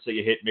I would say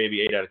you hit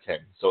maybe 8 out of 10.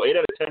 So 8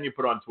 out of 10 you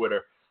put on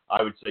Twitter,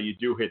 I would say you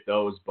do hit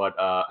those, but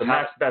the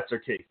max bets are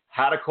key.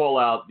 Had to call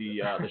out the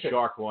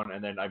Shark one,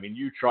 and then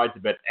you tried to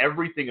bet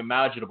everything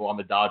imaginable on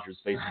the Dodgers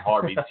facing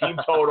Harvey, team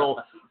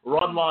total,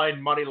 run line,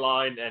 money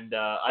line, and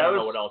I don't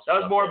know what else. That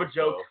was more of a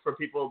joke for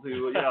people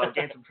to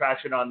gain some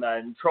traction on that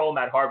and troll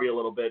Matt Harvey a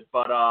little bit.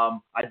 But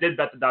I did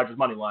bet the Dodgers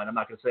money line. I'm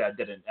not going to say I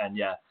didn't, and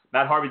yeah.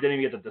 Matt Harvey didn't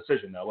even get the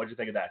decision, though. What did you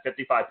think of that?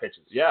 55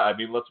 pitches. Yeah,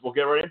 we'll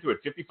get right into it.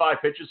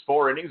 55 pitches,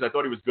 4 innings. I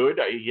thought he was good.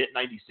 He hit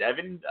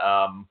 97.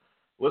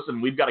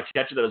 Listen, we've got a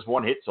catcher that has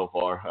 1 hit so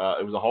far.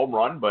 It was a home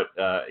run, but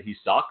he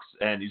sucks,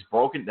 and he's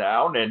broken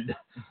down. And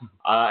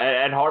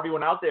Harvey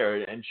went out there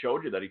and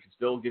showed you that he could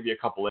still give you a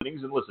couple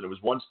innings. And listen, it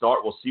was 1 start.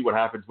 We'll see what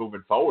happens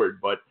moving forward.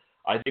 But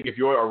I think if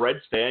you're a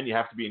Reds fan, you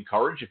have to be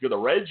encouraged. If you're the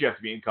Reds, you have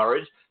to be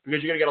encouraged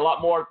because you're going to get a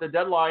lot more at the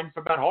deadline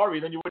from Matt Harvey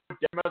than you would with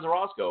Dennis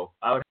Orozco.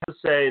 I would have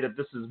to say that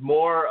this is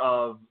more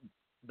of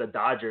the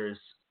Dodgers'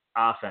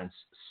 offense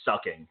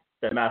sucking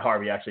than Matt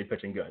Harvey actually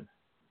pitching good.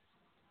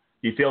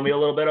 You feel me a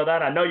little bit of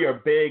that? I know you're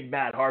a big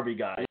Matt Harvey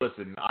guy.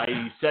 Listen,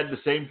 I said the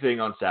same thing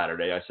on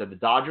Saturday. I said the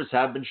Dodgers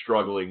have been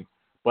struggling,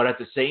 but at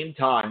the same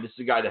time, this is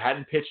a guy that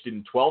hadn't pitched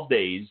in 12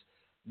 days,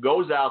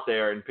 goes out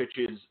there and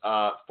pitches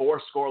 4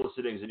 scoreless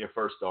innings in your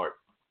first start.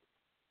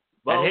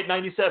 And hit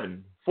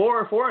 97.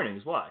 4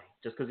 innings. Why?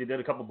 Just because he did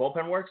a couple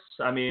bullpen works?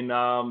 I mean,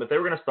 if they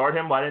were going to start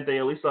him, why didn't they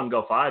at least let him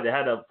go 5? They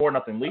had a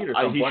 4-0 lead or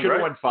something. He should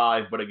have went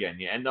 5, but again,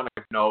 you end on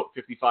a note,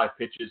 55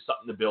 pitches,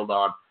 something to build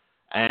on.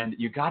 And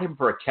you got him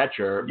for a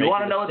catcher. You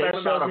want to know what that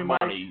shows me,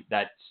 money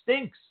that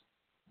stinks.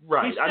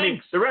 Right. I mean,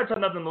 the Reds have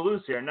nothing to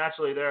lose here.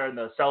 Naturally, they're in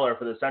the cellar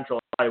for the Central.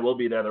 I will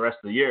be there the rest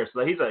of the year.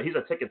 So he's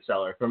a ticket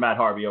seller for Matt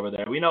Harvey over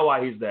there. We know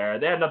why he's there.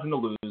 They had nothing to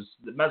lose.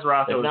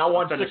 Mesoraco has now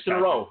won 6 in a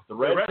row. The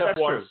Reds have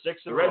won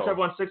 6 in a row. The Reds have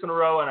won 6 in a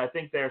row, and I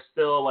think they're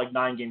still like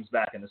 9 games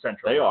back in the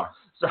Central. They are.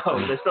 So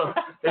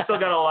they still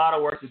got a lot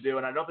of work to do,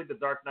 and I don't think the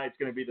Dark Knight's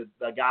going to be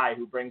the guy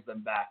who brings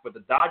them back. But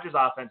the Dodgers'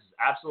 offense is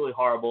absolutely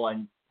horrible,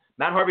 and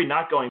Matt Harvey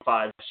not going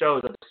 5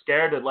 shows that they're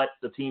scared to let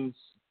the teams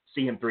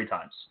see him 3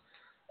 times,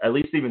 at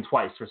least even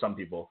twice for some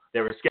people. They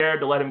were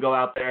scared to let him go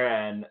out there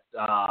and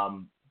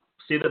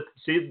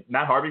see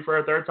Matt Harvey for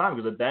a 3rd time,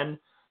 because then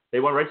they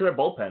went right to their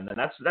bullpen, and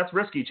that's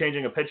risky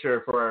changing a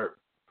pitcher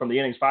from the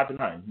innings 5 to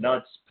 9. No,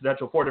 it's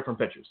potential 4 different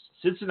pitchers.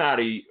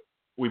 Cincinnati,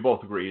 we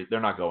both agree they're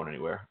not going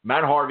anywhere.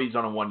 Matt Harvey's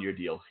on a 1-year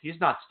deal. He's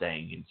not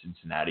staying in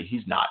Cincinnati.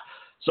 He's not.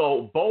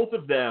 So both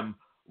of them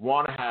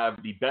want to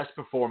have the best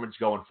performance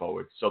going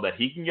forward so that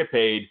he can get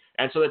paid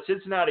and so that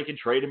Cincinnati can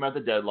trade him at the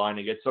deadline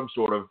and get some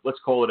sort of, let's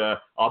call it a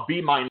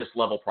B-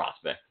 level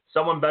prospect.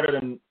 Someone better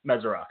than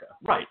Mesoraco.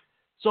 Right.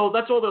 So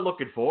that's all they're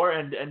looking for,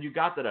 and you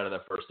got that out of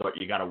that first start.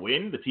 You got to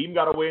win. The team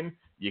got to win.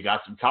 You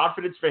got some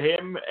confidence for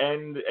him,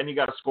 and you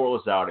got a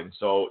scoreless outing.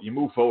 So you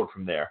move forward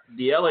from there.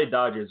 The LA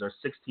Dodgers are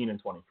 16-24.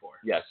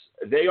 Yes.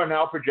 They are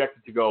now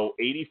projected to go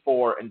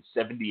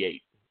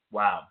 84-78.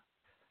 Wow.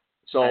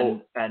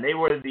 So and they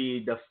were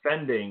the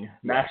defending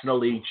National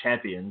League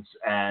champions,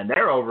 and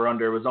their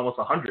over-under was almost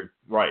 100.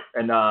 Right.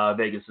 And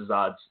Vegas's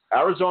odds.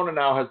 Arizona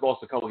now has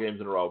lost a couple games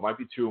in a row. Might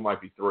be 2,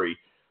 might be 3.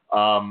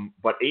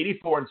 But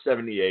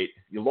 84-78.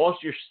 You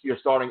lost your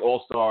starting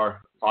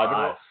all-star 5 in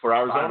a row for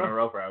Arizona. 5 in a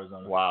row for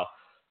Arizona. Wow.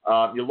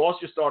 You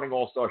lost your starting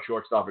all-star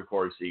shortstop in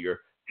Corey Seager.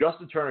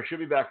 Justin Turner should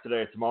be back today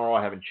or tomorrow.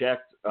 I haven't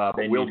checked.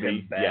 They will need be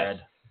him bad.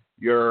 Yes.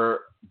 Your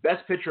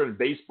best pitcher in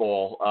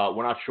baseball.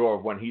 We're not sure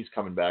of when he's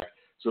coming back.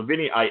 So,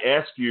 Vinny, I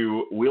ask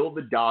you, will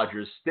the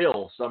Dodgers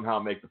still somehow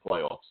make the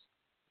playoffs?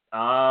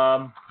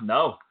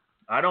 No.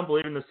 I don't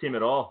believe in this team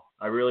at all.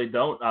 I really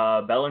don't.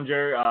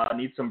 Bellinger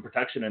needs some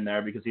protection in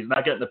there because he's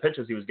not getting the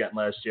pitches he was getting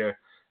last year.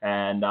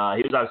 And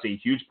he was obviously a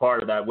huge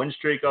part of that win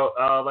streak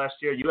last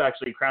year. You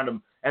actually crowned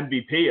him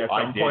MVP at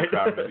some point.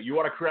 Crown him. You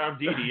want to crown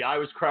Didi? I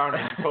was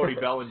crowning Cody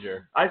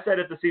Bellinger. I said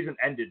if the season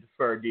ended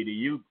for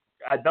Didi.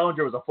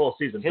 Bellinger was a full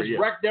season for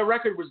you. Their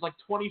record was like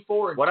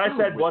 24-2. What I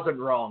said wasn't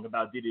wrong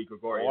about Didi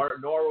Gregorius.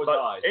 Nor was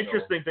I.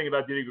 Interesting thing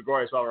about Didi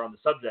Gregorius while we're on the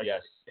subject,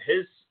 yes.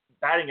 His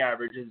batting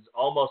average is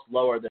almost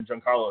lower than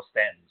Giancarlo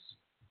Stanton's.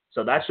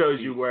 So that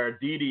shows you where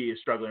Didi is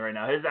struggling right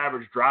now. His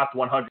average dropped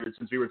 100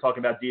 since we were talking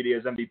about Didi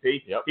as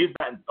MVP. Yep. He's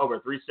batting over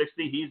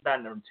 360. He's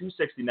batting over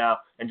 260 now,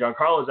 and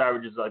Giancarlo's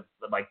average is like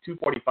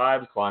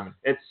 245. It's climbing.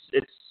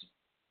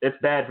 It's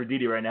bad for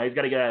Didi right now. He's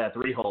got to get out of that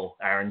 3-hole,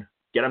 Aaron.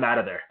 Get him out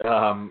of there.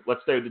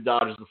 Let's stay with the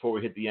Dodgers before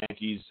we hit the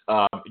Yankees.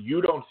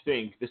 You don't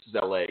think this is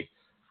LA?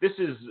 This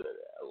is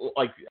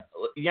like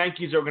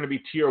Yankees are going to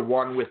be tier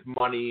 1 with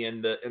money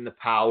and the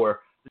power.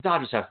 The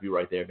Dodgers have to be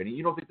right there, Vinny.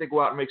 You don't think they go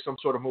out and make some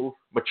sort of move?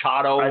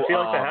 Machado? I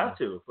feel like they have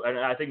to. And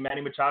I think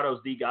Manny Machado's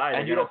the guy.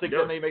 And you don't think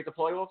they make the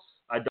playoffs?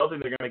 I don't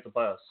think they're going to make the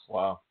playoffs.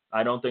 Wow.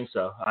 I don't think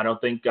so. I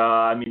don't think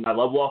I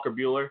love Walker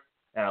Buehler,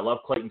 and I love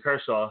Clayton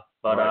Kershaw,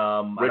 But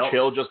Rich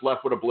Hill just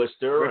left with a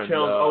blister. Rich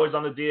Hill's always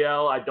on the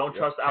DL. I don't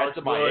trust Alex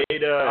Wood.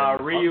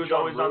 Ryu's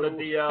always on the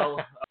DL.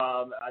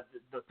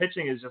 The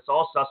pitching is just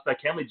all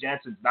suspect. Kenley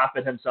Jansen's not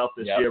been himself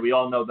this year. We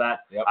all know that.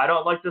 I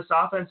don't like this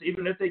offense,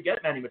 even if they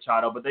get Manny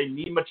Machado, but they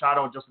need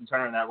Machado and Justin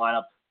Turner in that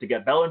lineup to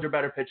get Bellinger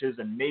better pitches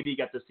and maybe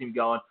get this team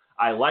going.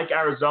 I like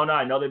Arizona.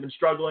 I know they've been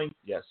struggling.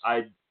 Yes.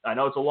 I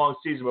know it's a long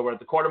season, but we're at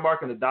the quarter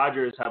mark, and the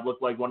Dodgers have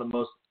looked like one of the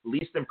most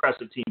least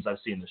impressive teams I've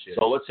seen this year.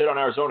 So let's hit on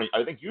Arizona.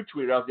 I think you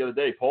tweeted out the other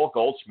day, Paul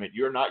Goldschmidt,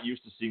 you're not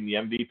used to seeing the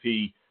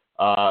MVP,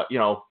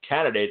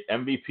 candidate,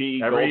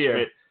 MVP every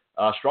Goldschmidt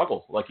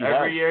struggle like he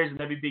every has. year he's an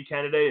MVP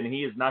candidate, and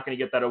he is not going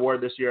to get that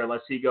award this year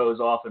unless he goes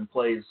off and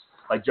plays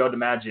like Joe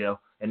DiMaggio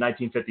in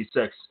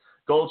 1956.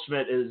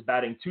 Goldschmidt is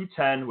batting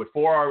 .210 with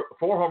four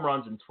home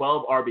runs and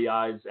 12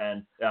 RBIs,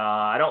 and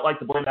I don't like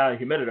to blame that on a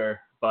humiditor,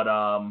 but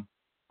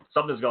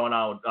something's going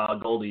on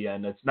with Goldie,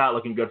 and it's not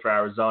looking good for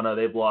Arizona.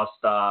 They've lost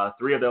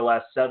 3 of their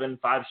last 7,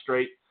 5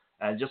 straight,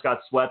 and just got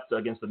swept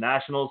against the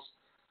Nationals.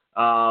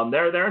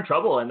 They're in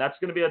trouble, and that's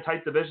going to be a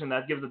tight division.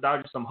 That gives the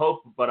Dodgers some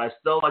hope, but I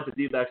still like the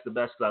D-backs the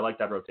best because I like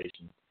that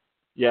rotation.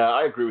 Yeah,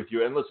 I agree with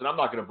you. And listen, I'm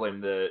not going to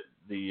blame the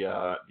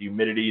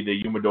humidity, the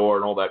humidor,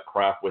 and all that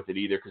crap with it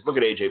either. Because look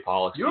at AJ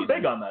Pollock. You were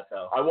big on that,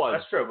 though. I was.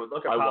 That's true. But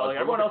look at Pollock.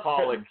 Everyone else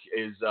Pollock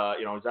is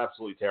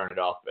absolutely tearing it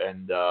up,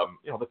 and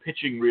the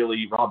pitching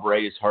really. Rob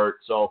Ray is hurt,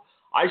 so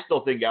I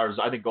still think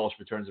I think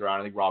Goldschmidt turns around.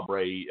 I think Rob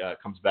Ray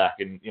comes back,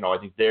 and I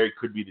think they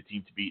could be the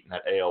team to beat in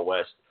that AL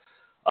West.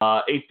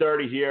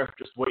 8:30 here.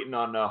 Just waiting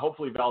on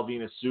hopefully Val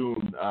Venis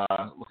soon.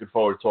 Looking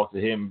forward to talk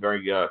to him.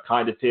 Very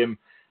kind of him.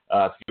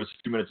 To give us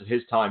a few minutes of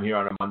his time here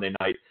on a Monday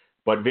night.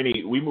 But,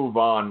 Vinny, we move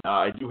on.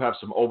 I do have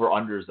some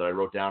over-unders that I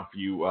wrote down for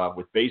you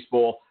with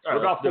baseball. We're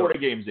about 40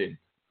 games in.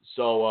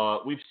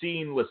 So we've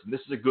seen, listen,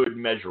 this is a good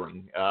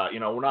measuring.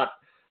 We're not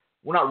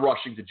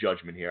rushing to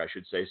judgment here, I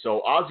should say.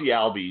 So Ozzie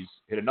Albies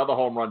hit another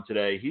home run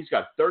today. He's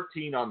got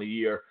 13 on the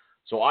year.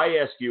 So I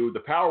ask you, the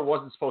power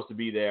wasn't supposed to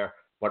be there,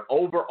 but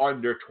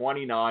over-under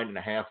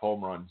 29.5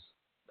 home runs.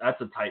 That's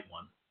a tight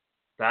one.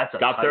 That's a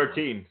got tight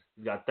 13. One.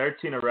 He's got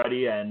 13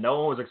 already, and no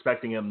one was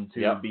expecting him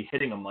to be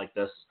hitting him like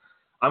this.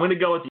 I'm going to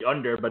go with the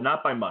under, but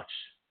not by much.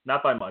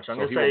 Not by much. I'm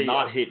going to say he will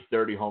not hit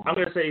 30 home runs. I'm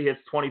going to say he hits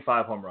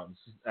 25 home runs.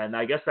 And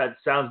I guess that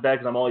sounds bad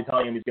because I'm only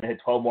telling him he's going to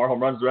hit 12 more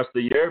home runs the rest of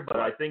the year, but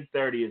I think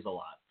 30 is a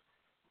lot.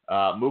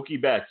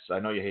 Mookie Betts. I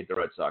know you hate the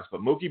Red Sox,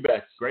 but Mookie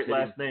Betts. Great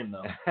last name,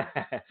 though.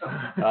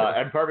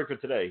 And perfect for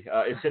today.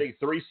 Is hitting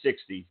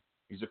 .360.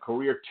 He's a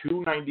career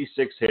 .296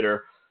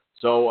 hitter.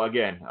 So,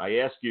 again, I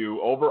ask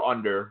you,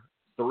 over-under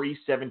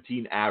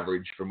 .317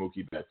 average for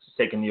Mookie Betts.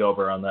 Taking the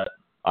over on that.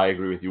 I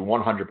agree with you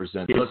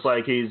 100%. He looks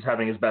like he's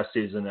having his best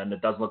season, and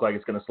it doesn't look like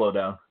it's going to slow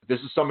down. This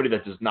is somebody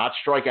that does not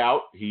strike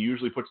out. He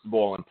usually puts the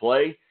ball in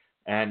play,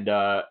 and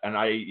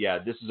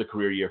this is a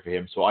career year for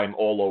him. So I'm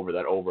all over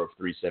that over of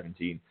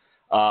 .317.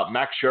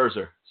 Max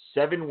Scherzer,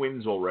 7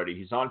 wins already.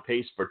 He's on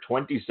pace for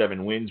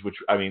 27 wins, which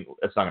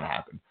that's not going to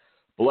happen.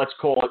 But let's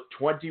call it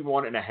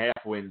 21.5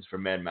 wins for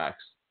Mad Max.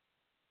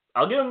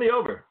 I'll give him the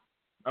over.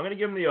 I'm going to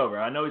give him the over.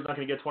 I know he's not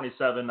going to get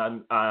 27.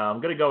 I'm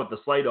going to go with the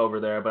slight over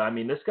there. But,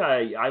 this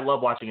guy, I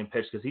love watching him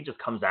pitch because he just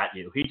comes at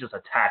you. He just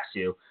attacks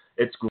you.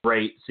 It's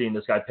great seeing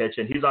this guy pitch,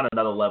 and he's on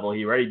another level.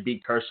 He already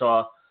beat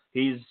Kershaw.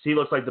 He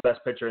looks like the best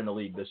pitcher in the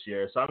league this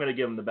year. So I'm going to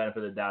give him the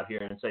benefit of the doubt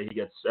here and say he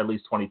gets at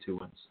least 22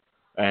 wins.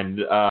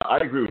 And I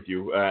agree with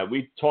you.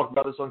 We talked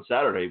about this on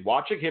Saturday.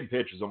 Watching him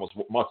pitch is almost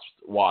must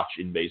watch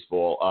in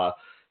baseball.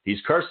 He's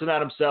cursing at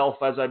himself,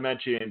 as I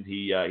mentioned.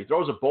 He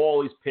throws a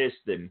ball, he's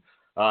pissed, and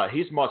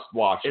he's must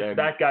watch. It's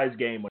that guy's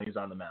game when he's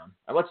on the mound.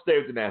 And let's stay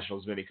with the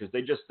Nationals, Vinny, because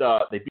they just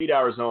they beat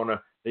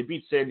Arizona, they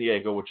beat San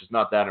Diego, which is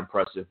not that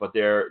impressive, but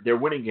they're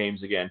winning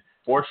games again.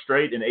 4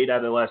 straight and 8 out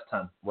of the last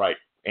 10. Right.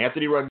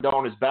 Anthony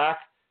Rendon is back.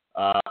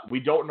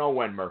 We don't know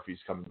when Murphy's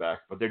coming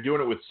back, but they're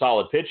doing it with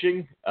solid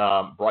pitching,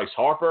 Bryce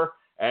Harper,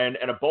 and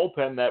a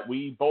bullpen that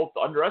we both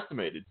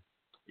underestimated.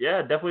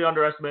 Yeah, definitely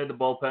underestimated the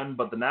bullpen,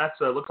 but the Nats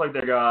looks like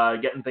they're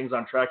getting things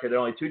on track. They're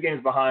only 2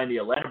 games behind the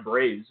Atlanta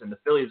Braves, and the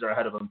Phillies are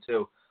ahead of them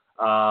too.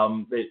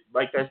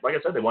 Like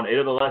I said, they won 8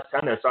 of the last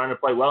 10. They're starting to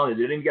play well, and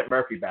they didn't get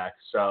Murphy back.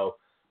 So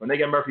when they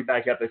get Murphy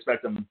back, you have to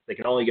expect them. They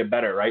can only get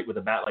better, right, with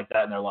a bat like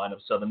that in their lineup.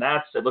 So the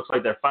Nats, it looks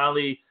like they're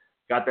finally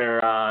got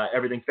their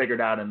everything figured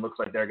out, and looks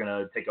like they're going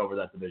to take over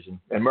that division.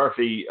 And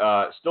Murphy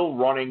still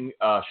running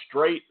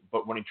straight,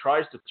 but when he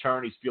tries to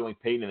turn, he's feeling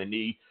pain in the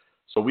knee.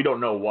 So we don't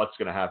know what's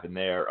going to happen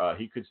there.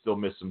 He could still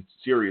miss some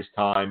serious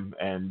time,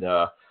 and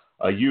a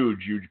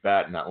huge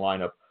bat in that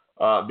lineup.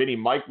 Vinny,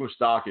 Mike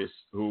Moustakas,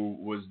 who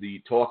was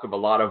the talk of a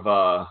lot of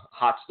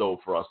hot stove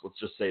for us, let's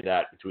just say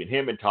that, between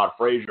him and Todd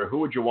Frazier, who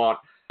would you want?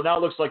 Well, now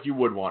it looks like you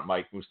would want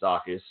Mike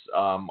Moustakas,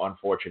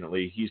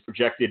 unfortunately. He's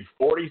projected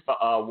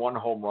 41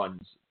 home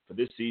runs for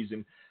this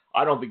season.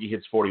 I don't think he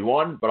hits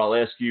 41, but I'll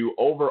ask you,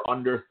 over,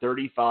 under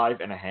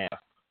 35.5.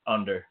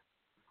 Under.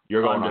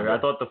 You're going under. I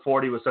thought the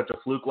 40 was such a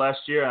fluke last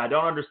year, and I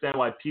don't understand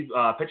why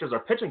pitchers are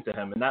pitching to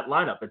him in that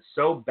lineup. It's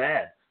so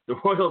bad. The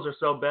Royals are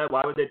so bad.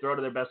 Why would they throw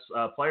to their best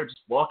player?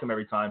 Just walk him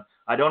every time.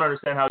 I don't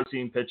understand how he's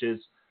seeing pitches.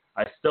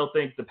 I still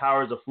think the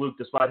power is a fluke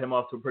despite him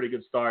off to a pretty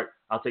good start.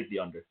 I'll take the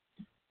under.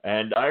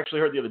 And I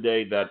actually heard the other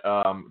day that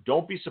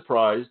don't be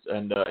surprised,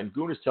 and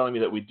Goon is telling me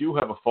that we do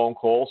have a phone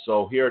call.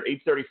 So here at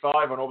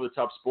 8:35 on Over the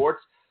Top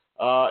Sports,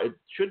 it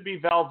should be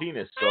Val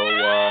Venus. So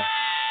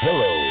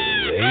hello,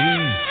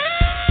 ladies.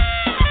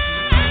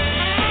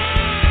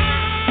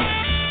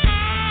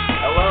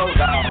 Hello,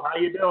 Val. How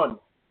you doing?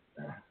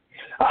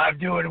 I'm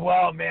doing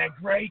well, man.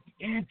 Great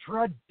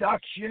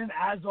introduction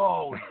as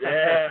always.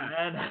 Yeah,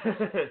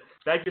 man.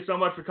 Thank you so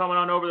much for coming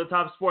on Over the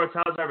Top Sports.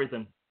 How's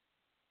everything?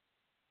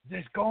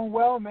 Just going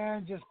well,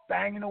 man. Just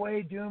banging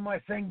away, doing my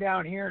thing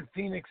down here in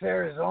Phoenix,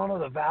 Arizona,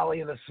 the Valley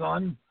of the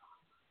Sun.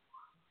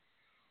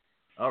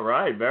 All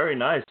right, very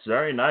nice,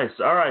 very nice.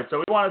 All right, so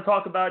we want to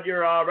talk about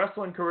your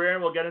wrestling career,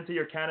 and we'll get into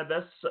your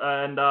cannabis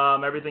and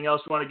everything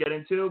else we want to get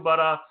into. But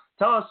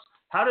tell us,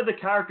 how did the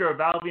character of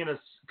Val Venus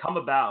come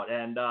about,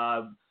 and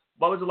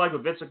what was it like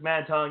with Vince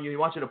McMahon telling you he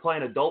wants you to play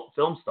an adult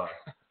film star?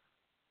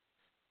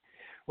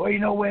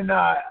 Well, when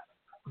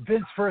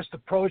Vince first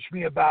approached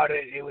me about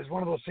it, it was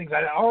one of those things.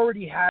 I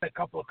already had a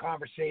couple of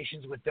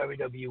conversations with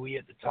WWE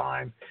at the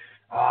time.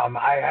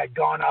 I had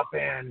gone up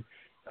and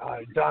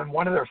done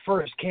one of their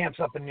first camps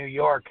up in New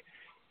York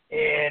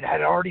and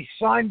had already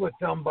signed with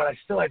them, but I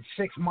still had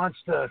 6 months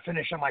to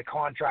finish on my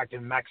contract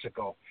in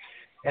Mexico.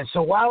 And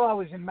so while I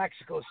was in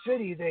Mexico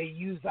City, they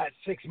used that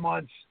 6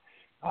 months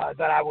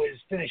that I was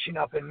finishing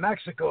up in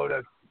Mexico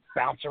to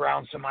bounce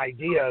around some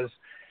ideas.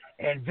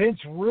 And Vince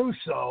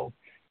Russo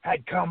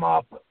had come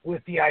up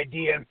with the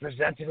idea and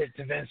presented it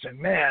to Vince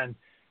McMahon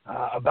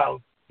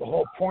about the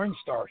whole porn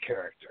star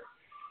character.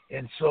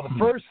 And so the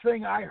first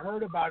thing I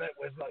heard about it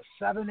was about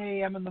 7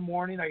 a.m. in the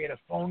morning. I get a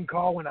phone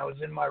call when I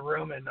was in my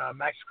room in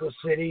Mexico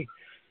City,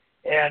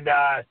 and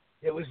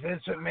it was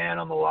Vince McMahon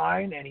on the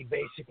line, and he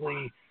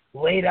basically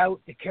laid out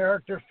the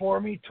character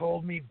for me,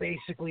 told me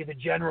basically the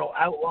general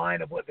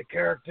outline of what the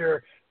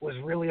character was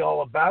really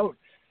all about.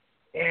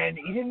 And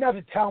he didn't have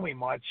to tell me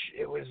much.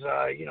 It was,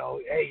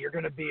 hey, you're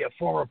going to be a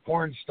former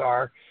porn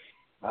star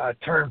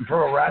turned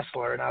pro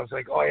wrestler. And I was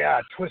like, oh,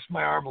 yeah, twist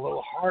my arm a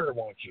little harder,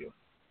 won't you?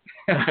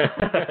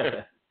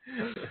 What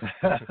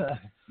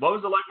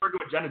was it like working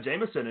with Jenna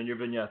Jameson in your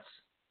vignettes?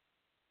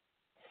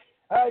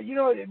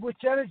 With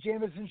Jenna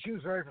Jameson, she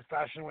was very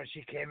professional when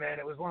she came in.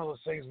 It was one of those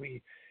things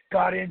we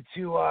got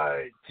into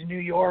to New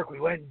York. We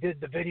went and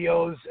did the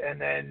videos, and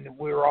then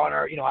we were on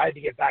our, I had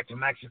to get back to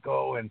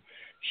Mexico, and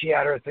she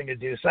had her thing to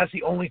do. So that's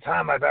the only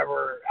time I've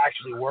ever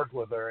actually worked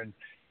with her. And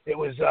it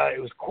was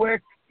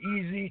quick,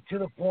 easy, to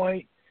the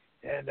point.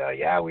 And,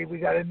 we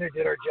got in there,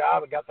 did our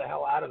job, and got the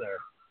hell out of there.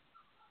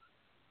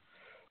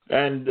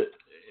 And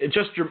it's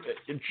just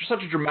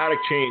such a dramatic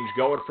change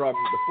going from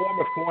the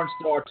former porn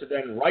star to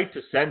then right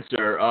to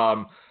censor.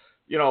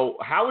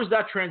 How was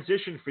that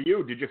transition for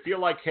you? Did you feel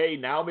like, hey,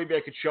 now maybe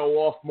I could show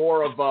off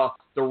more of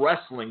the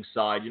wrestling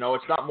side?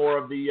 It's not more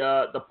of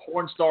the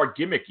porn star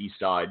gimmicky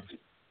side.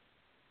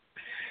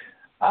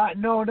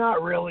 No,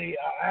 not really.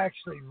 I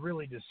actually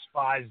really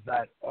despised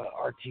that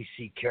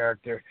RTC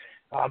character.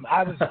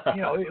 I was,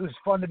 it was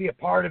fun to be a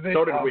part of it.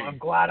 So did we. I'm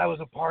glad I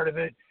was a part of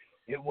it.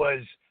 It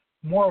was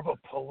more of a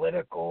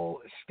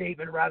political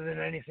statement rather than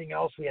anything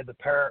else. We had the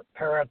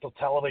Parental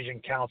Television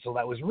Council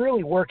that was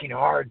really working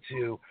hard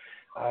to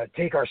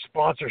take our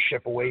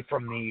sponsorship away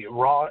from the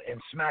Raw and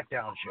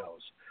SmackDown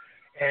shows,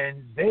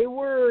 and they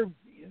were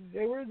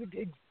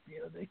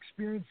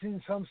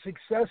experiencing some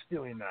success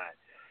doing that.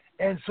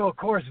 And so, of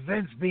course,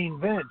 Vince being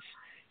Vince,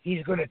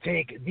 he's going to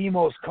take the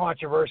most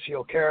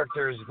controversial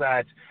characters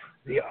that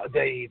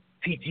the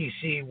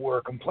PTC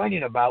were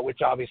complaining about,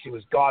 which obviously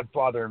was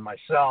Godfather and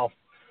myself,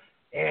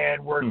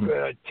 and we're going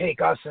to take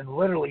us and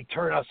literally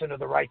turn us into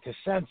the right to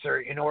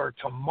censor in order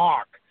to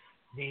mock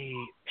the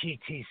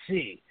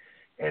PTC.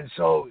 And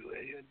so,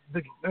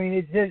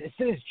 it's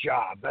his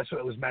job. That's what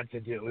it was meant to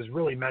do. It was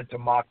really meant to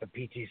mock the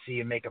PTC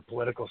and make a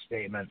political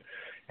statement.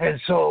 And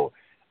so,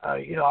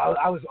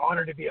 I was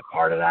honored to be a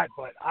part of that,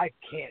 but I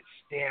can't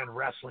stand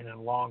wrestling in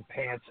long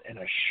pants and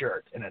a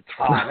shirt and a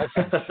tie.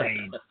 That's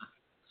insane.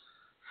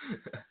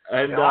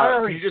 And I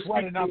already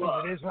sweat enough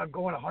as it is when I'm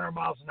going 100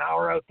 miles an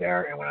hour out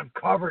there, and when I'm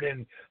covered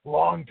in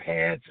long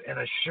pants and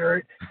a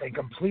shirt and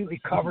completely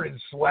covered in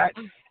sweat.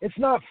 It's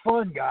not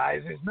fun,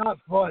 guys. It's not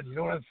fun. You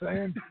know what I'm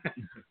saying?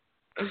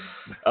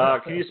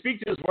 Can you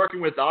speak to his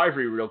working with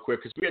Ivory real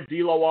quick? Because we had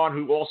D'Lo on,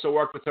 who also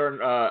worked with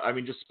her,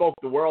 and just spoke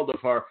the world of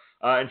her,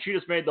 and she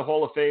just made the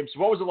Hall of Fame. So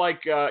what was it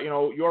like,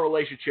 your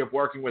relationship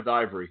working with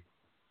Ivory?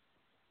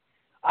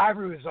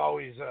 Ivory was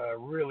always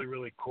really,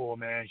 really cool,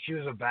 man. She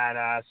was a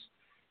badass,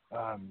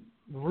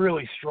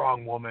 really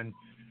strong woman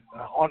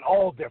on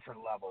all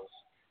different levels,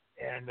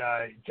 and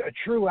a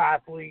true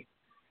athlete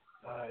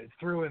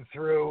through and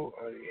through.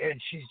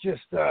 And she's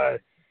just a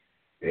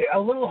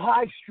little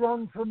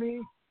high-strung for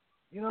me.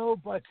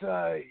 But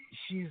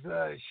she's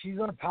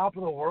on top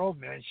of the world,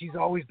 man. She's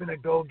always been a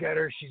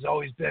go-getter. She's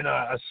always been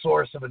a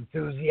source of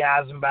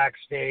enthusiasm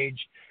backstage,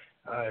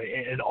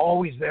 and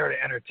always there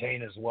to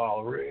entertain as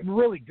well.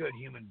 Really good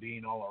human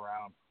being all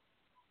around.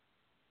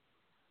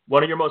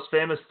 One of your most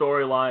famous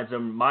storylines,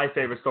 and my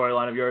favorite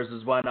storyline of yours,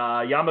 is when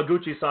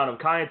Yamaguchi-san of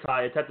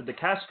Kaientai attempted to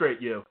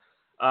castrate you.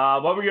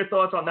 What were your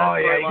thoughts on that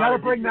storyline? Oh, yeah, you got to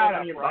bring that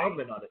up,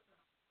 involvement on it?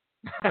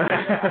 Bring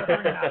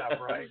that up,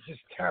 right?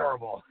 Just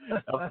terrible.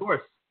 Of course.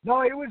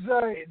 No, it was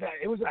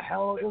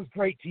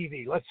great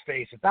TV. Let's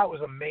face it, that was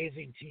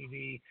amazing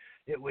TV.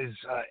 It was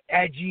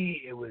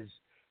edgy. It was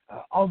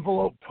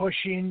envelope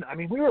pushing. I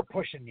mean, we were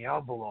pushing the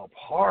envelope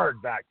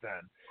hard back then.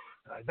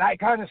 That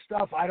kind of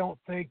stuff, I don't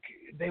think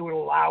they would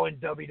allow in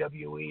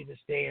WWE this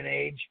day and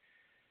age.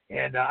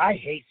 And I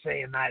hate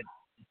saying that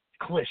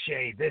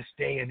cliche, this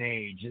day and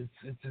age.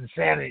 It's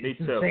insane. It's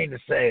insane to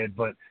say it,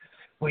 but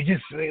we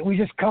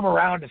just come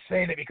around to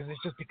saying it because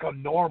it's just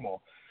become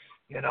normal,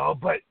 you know.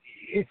 But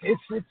it's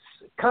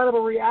kind of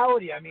a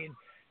reality. I mean,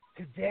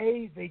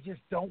 today they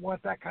just don't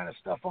want that kind of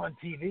stuff on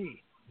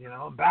TV, you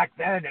know. And back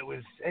then it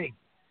was, hey,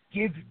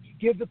 give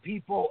the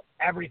people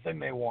everything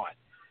they want.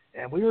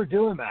 And we were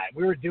doing that.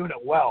 We were doing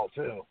it well,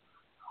 too.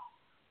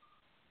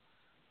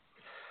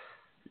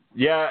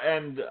 Yeah,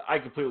 and I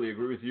completely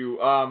agree with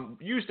you.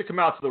 You used to come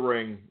out to the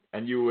ring,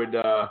 and you would,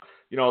 the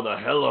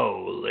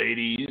hello,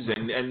 ladies,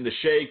 and the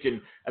shake,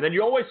 and then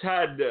you always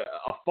had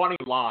a funny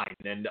line,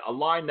 and a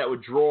line that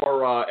would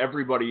draw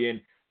everybody in.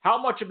 How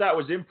much of that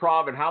was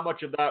improv, and how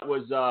much of that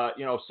was,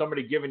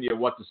 somebody giving you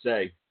what to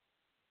say?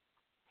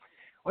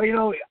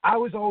 Well, I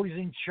was always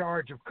in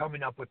charge of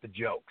coming up with the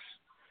jokes.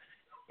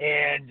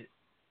 And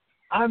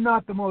I'm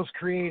not the most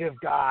creative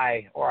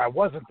guy, or I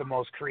wasn't the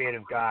most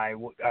creative guy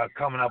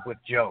coming up with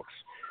jokes.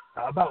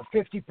 About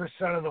 50%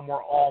 of them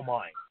were all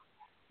mine.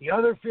 The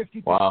other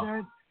 50%,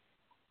 wow,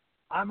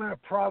 I'm going to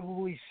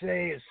probably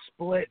say is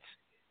split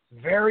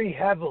very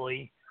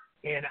heavily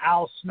in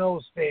Al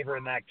Snow's favor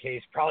in that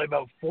case. Probably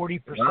about 40%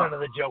 of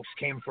the jokes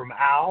came from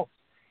Al,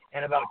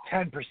 and about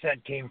 10%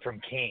 came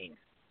from Kane.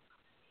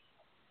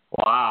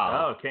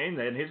 Wow. Oh, Kane,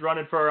 and he's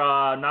running for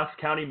Knox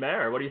County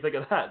mayor. What do you think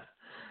of that?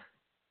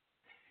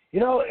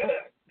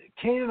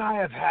 Kane and I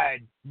have had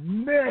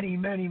many,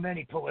 many,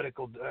 many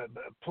political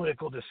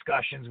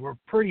discussions. We're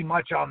pretty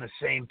much on the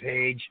same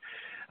page.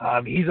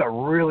 He's a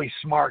really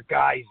smart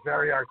guy. He's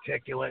very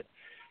articulate.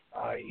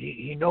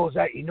 He knows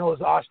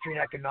Austrian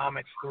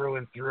economics through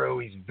and through.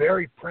 He's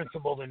very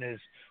principled in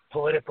his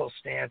political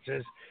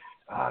stances.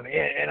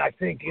 And I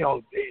think,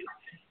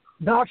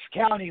 Knox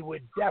County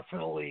would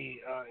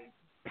definitely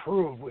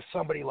prove with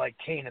somebody like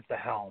Kane at the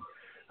helm,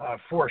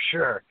 for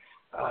sure.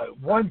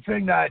 One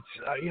thing that,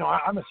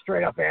 I'm a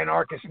straight-up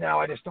anarchist now.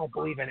 I just don't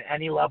believe in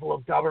any level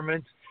of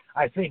government.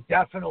 I think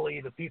definitely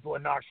the people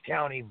in Knox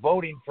County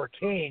voting for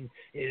Kane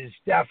is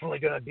definitely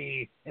going to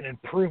be an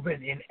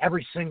improvement in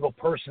every single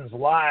person's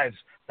lives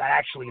that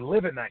actually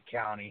live in that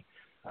county.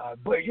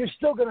 But you're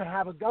still going to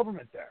have a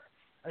government there.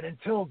 And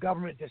until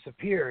government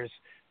disappears,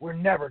 we're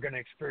never going to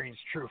experience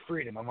true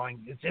freedom. I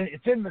mean,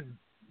 it's in the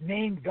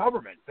name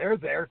government. They're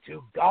there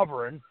to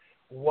govern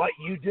what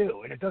you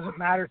do. And it doesn't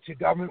matter to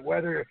government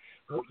whether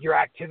your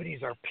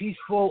activities are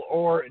peaceful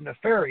or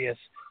nefarious.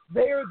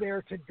 They are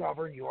there to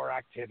govern your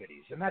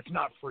activities, and that's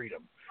not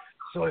freedom.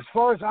 So as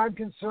far as I'm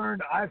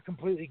concerned, I've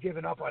completely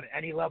given up on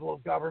any level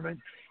of government.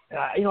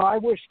 I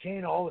wish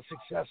Kane all the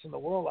success in the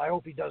world. I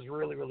hope he does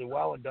really, really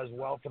well and does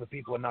well for the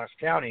people in Knox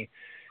County.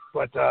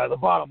 But the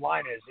bottom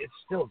line is it's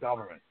still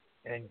government.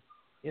 And,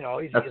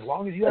 as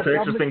long as you have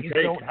government, you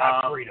don't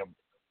have freedom.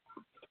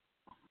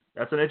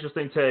 That's an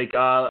interesting take.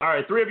 All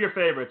right, 3 of your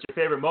favorites. Your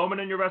favorite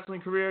moment in your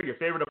wrestling career, your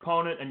favorite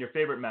opponent, and your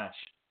favorite match.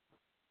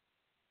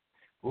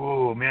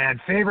 Ooh, man,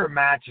 favorite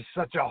match is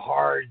such a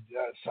hard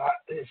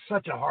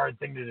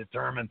thing to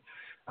determine.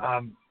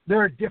 There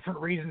are different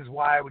reasons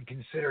why I would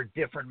consider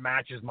different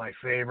matches my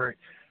favorite.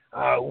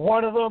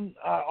 One of them,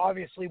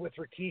 obviously, with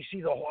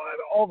Rikishi,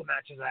 all the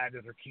matches I had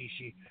with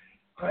Rikishi.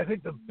 But I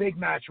think the big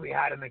match we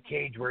had in the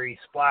cage where he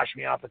splashed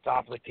me off the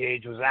top of the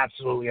cage was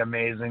absolutely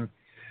amazing.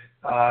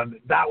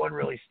 That one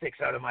really sticks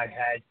out in my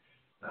head.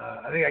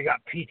 I think I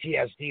got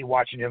PTSD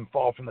watching him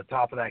fall from the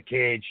top of that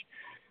cage.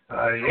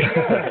 You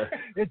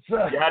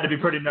had to be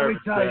pretty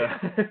nervous.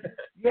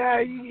 Yeah,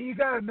 you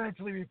got to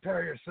mentally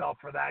prepare yourself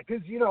for that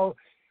because,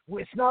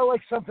 it's not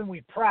like something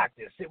we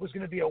practiced. It was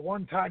going to be a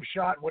one-time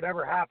shot.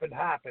 Whatever happened,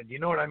 happened. You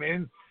know what I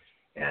mean?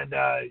 And,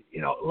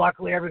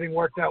 luckily everything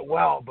worked out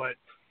well. But,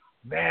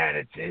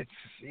 man,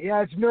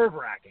 it's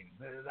nerve-wracking.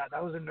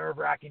 That was a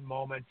nerve-wracking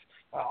moment.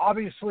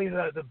 Obviously,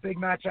 the big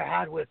match I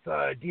had with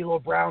D'Lo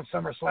Brown,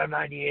 SummerSlam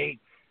 '98,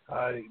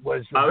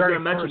 was the very first match I was going to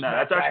mention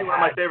that. That's actually one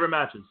of my favorite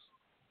matches.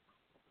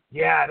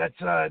 Yeah,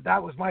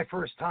 that was my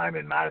first time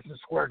in Madison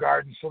Square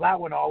Garden, so that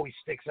one always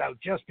sticks out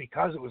just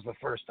because it was the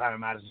first time in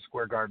Madison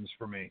Square Gardens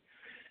for me.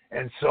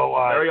 And so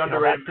very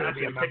underrated match.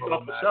 You kicked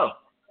off the show.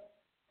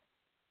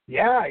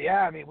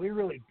 Yeah. I mean, we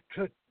really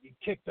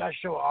kicked that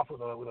show off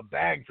with a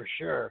bang for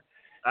sure.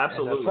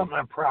 Absolutely, and that's something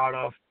I'm proud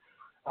of.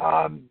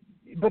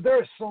 But there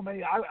are so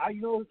many.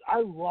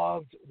 I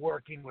loved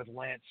working with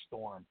Lance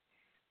Storm.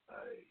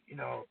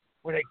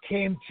 When it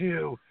came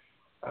to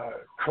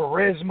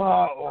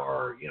charisma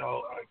or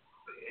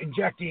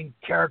injecting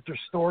character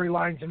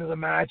storylines into the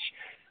match,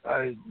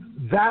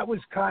 that was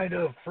kind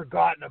of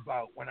forgotten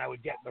about when I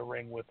would get in the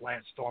ring with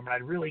Lance Storm, and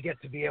I'd really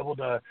get to be able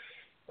to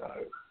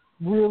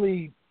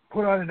really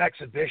put on an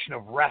exhibition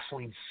of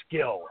wrestling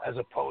skill as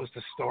opposed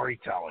to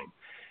storytelling.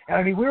 And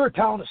I mean, we were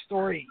telling a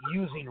story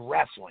using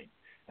wrestling.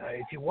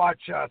 If you watch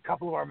a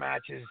couple of our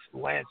matches,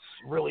 Lance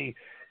really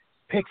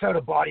picks out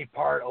a body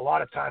part. A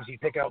lot of times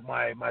he'd pick out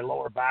my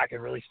lower back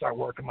and really start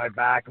working my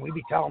back, and we'd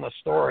be telling a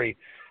story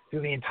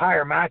through the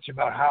entire match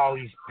about how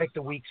he's picked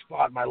a weak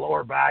spot in my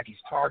lower back, he's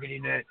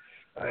targeting it,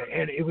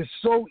 and it was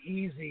so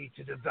easy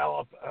to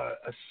develop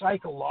a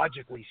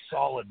psychologically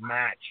solid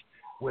match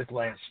with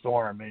Lance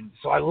Storm. And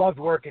so I loved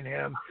working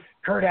him.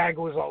 Kurt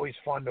Angle was always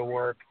fun to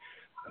work.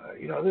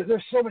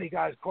 There's so many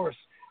guys. Of course,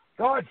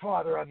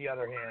 Godfather, on the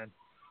other hand,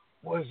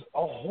 was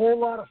a whole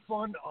lot of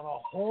fun on a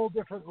whole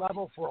different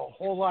level for a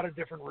whole lot of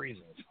different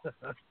reasons.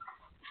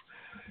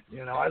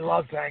 I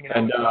loved hanging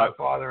out with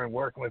Godfather and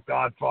working with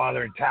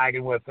Godfather and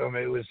tagging with him.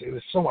 It was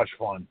so much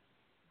fun.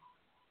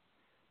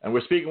 And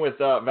we're speaking with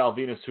Val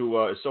Venis,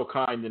 who is so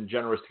kind and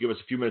generous to give us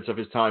a few minutes of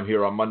his time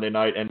here on Monday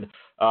night. And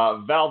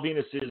Val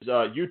Venis'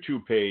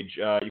 YouTube page,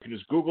 you can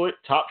just Google it,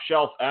 Top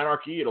Shelf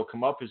Anarchy. It'll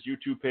come up, his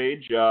YouTube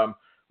page,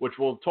 which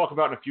we'll talk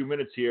about in a few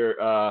minutes here.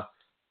 Val.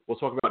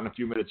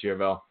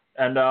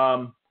 And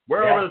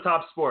we're Over the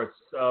Top Sports.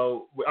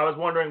 So I was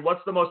wondering,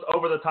 what's the most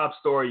over-the-top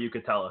story you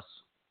could tell us?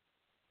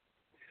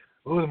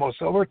 Ooh, the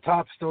most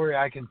over-top story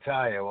I can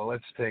tell you. Well,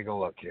 let's take a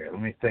look here.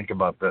 Let me think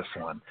about this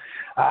one.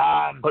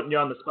 Putting you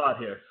on the spot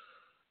here.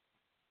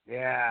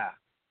 Yeah,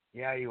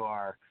 you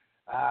are.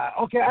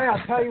 Okay,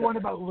 I'll tell you one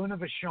about Luna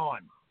Vachon.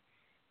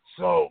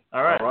 So,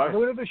 all right.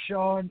 Luna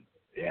Vachon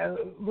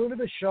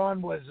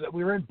was,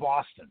 we were in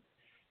Boston.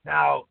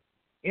 Now,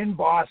 in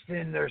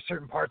Boston, there are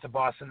certain parts of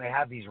Boston, they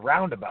have these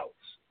roundabouts.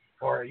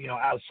 Or,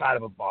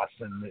 outside of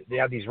Boston, they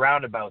have these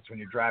roundabouts when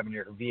you're driving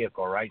your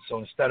vehicle, right? So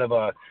instead of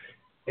an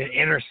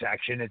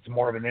intersection, it's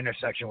more of an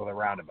intersection with a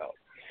roundabout.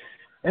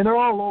 And they're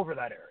all over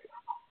that area.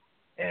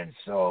 And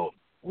so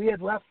we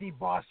had left the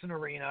Boston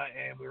Arena,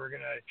 and we were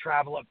going to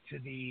travel up to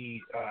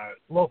the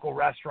local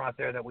restaurant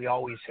there that we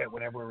always hit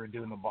whenever we were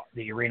doing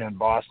the arena in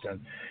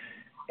Boston.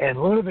 And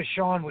Luna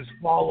Vachon was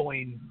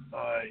following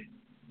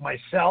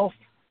myself,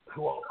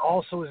 who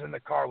also was in the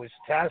car, was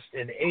Test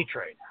and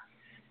A-Train.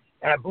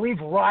 And I believe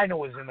Rhino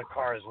was in the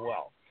car as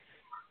well.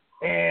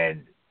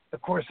 And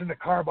of course, in the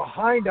car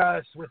behind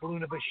us with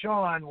Luna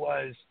Vachon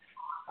was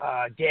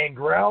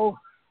Gangrel,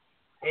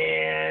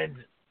 and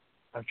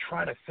I'm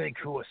trying to think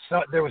who was.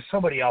 There was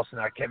somebody else in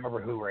there. I can't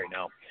remember who right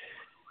now.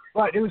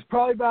 But it was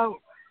probably about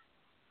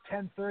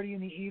 10:30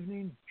 in the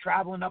evening,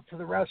 traveling up to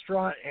the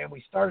restaurant, and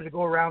we started to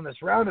go around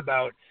this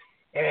roundabout,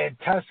 and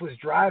Tess was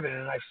driving,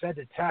 and I said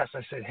to Tess,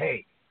 I said,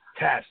 "Hey,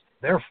 Tess,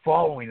 they're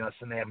following us,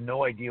 and they have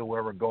no idea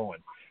where we're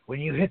going. When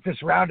you hit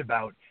this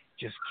roundabout,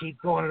 just keep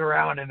going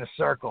around in a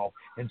circle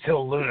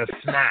until Luna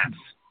snaps."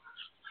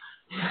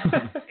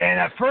 And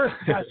at first,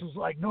 Tess was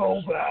like,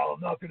 "No, Val,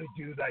 I'm not going to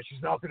do that.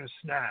 She's not going to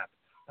snap."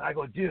 And I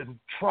go, "Dude,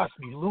 trust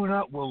me,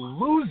 Luna will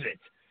lose it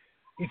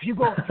if you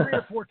go 3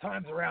 or 4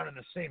 times around in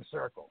the same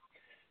circle."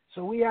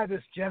 So we had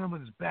this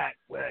gentleman's bet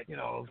where,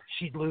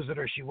 she'd lose it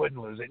or she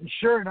wouldn't lose it. And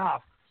sure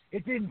enough,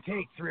 it didn't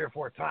take 3 or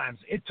 4 times.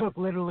 It took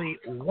literally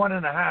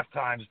 1.5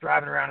 times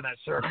driving around in that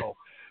circle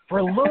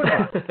for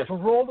Luna to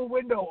roll the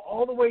window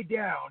all the way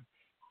down,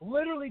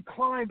 literally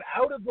climb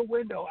out of the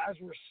window as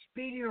we're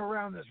speeding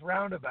around this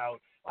roundabout.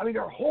 I mean,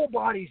 her whole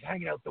body's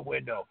hanging out the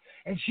window,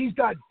 and she's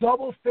got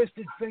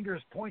double-fisted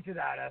fingers pointed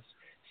at us,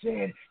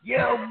 saying,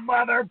 "You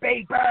mother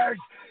beepers,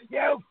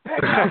 you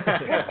pick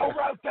a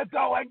route to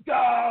go and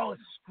go,"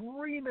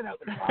 screaming out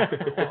the top of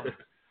her lungs.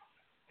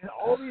 And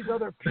all these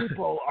other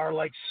people are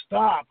like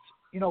stopped,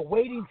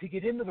 waiting to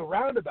get into the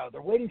roundabout.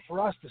 They're waiting for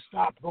us to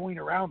stop going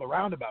around the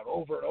roundabout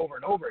over and over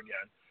and over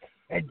again.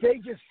 And they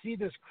just see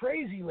this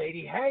crazy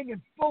lady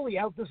hanging fully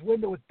out this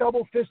window with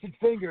double-fisted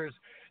fingers,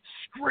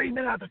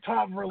 screaming at the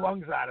top of her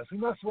lungs at us. We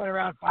must have went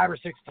around 5 or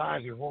 6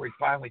 times before we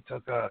finally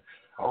took a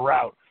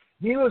route.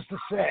 Needless to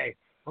say,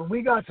 when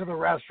we got to the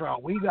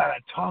restaurant, we got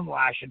a tongue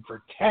lashing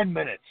for 10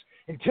 minutes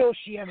until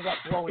she ended up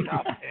blowing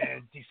up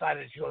and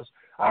decided, she goes,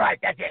 "All right,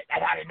 that's it. I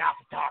had enough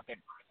of talking."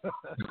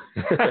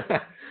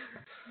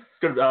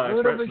 Good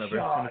expression of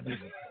her.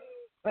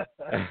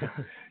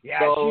 Yeah,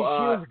 so, she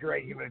was a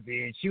great human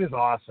being. She was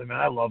awesome, and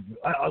I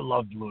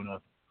loved Luna.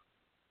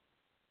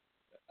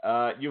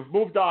 You've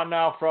moved on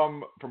now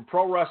from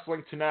pro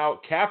wrestling to now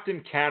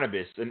Captain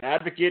Cannabis, an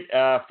advocate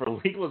for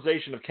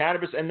legalization of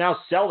cannabis and now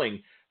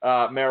selling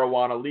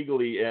marijuana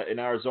legally in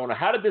Arizona.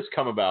 How did this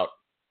come about?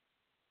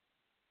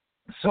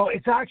 So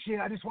it's actually,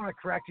 I just want to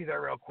correct you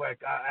there real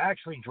quick. I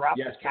actually dropped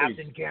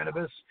Captain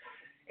Cannabis,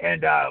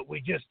 and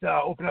we just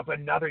opened up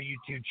another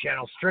YouTube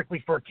channel strictly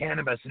for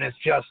cannabis, and it's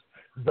just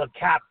The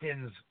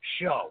Captain's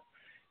Show,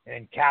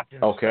 and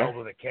Captain's spelled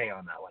with a K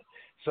on that one.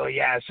 So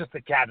yeah, it's just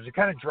The Captain's. We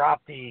kind of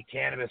dropped the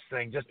cannabis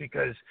thing just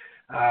because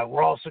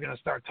we're also going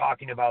to start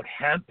talking about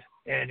hemp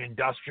and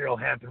industrial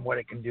hemp and what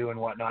it can do and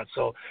whatnot.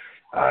 So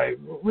I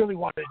really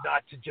wanted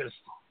not to just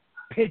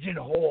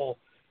pigeonhole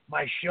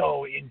my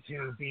show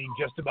into being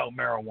just about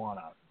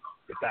marijuana.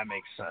 if that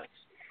makes sense.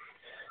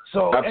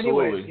 So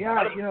anyways,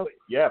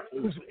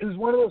 it was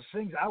one of those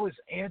things. I was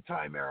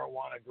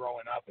anti-marijuana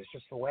growing up. It's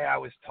just the way I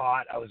was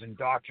taught. I was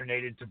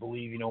indoctrinated to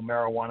believe,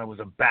 marijuana was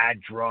a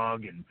bad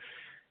drug, and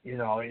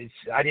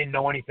I didn't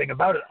know anything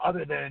about it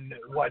other than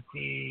what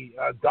the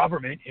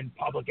government in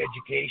public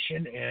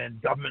education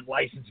and government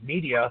licensed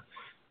media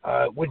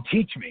would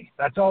teach me.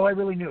 That's all I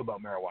really knew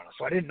about marijuana.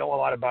 So I didn't know a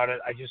lot about it.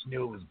 I just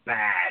knew it was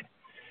bad.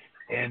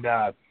 And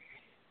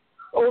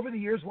over the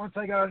years, once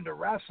I got into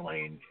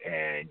wrestling,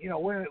 and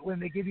when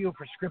they give you a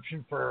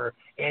prescription for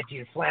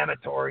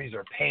anti-inflammatories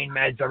or pain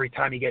meds every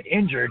time you get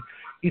injured,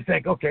 you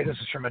think, okay, this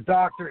is from a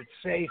doctor, it's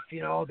safe,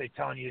 they're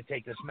telling you to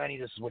take this many,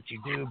 this is what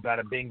you do,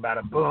 bada bing,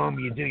 bada boom,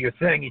 you do your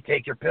thing, you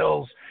take your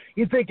pills,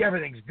 you think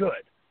everything's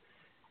good.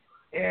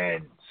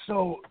 And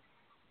so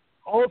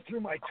all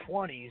through my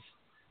 20s,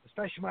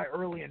 especially my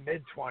early and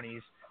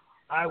mid-20s,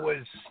 I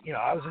was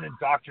an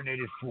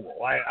indoctrinated fool.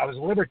 I was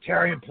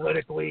libertarian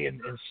politically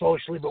and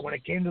socially, but when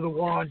it came to the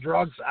war on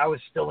drugs, I was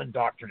still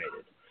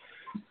indoctrinated.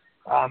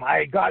 I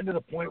had gotten to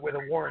the point where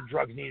the war on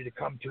drugs needed to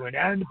come to an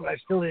end, but I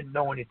still didn't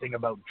know anything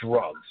about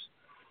drugs.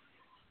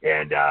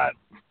 And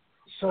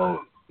so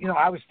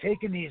I was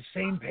taking these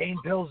same pain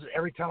pills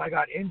every time I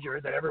got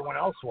injured that everyone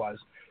else was.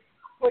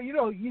 Well,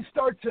 you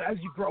start to, as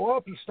you grow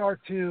up, you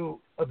start to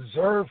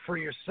observe for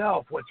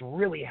yourself what's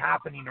really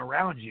happening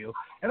around you.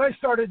 And I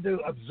started to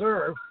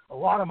observe a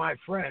lot of my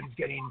friends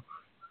getting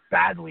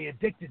badly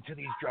addicted to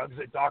these drugs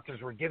that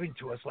doctors were giving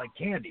to us like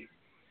candy.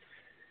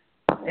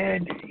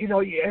 And,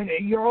 and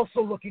you're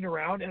also looking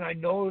around, and I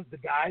know the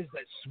guys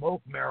that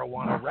smoke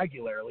marijuana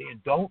regularly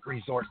and don't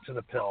resort to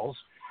the pills,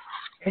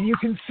 and you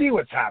can see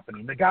what's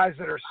happening. The guys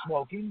that are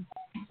smoking,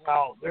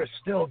 well, they're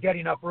still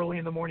getting up early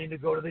in the morning to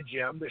go to the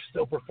gym. They're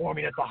still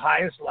performing at the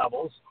highest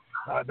levels.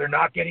 They're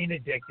not getting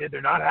addicted. They're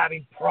not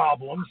having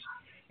problems.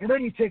 And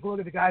then you take a look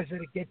at the guys that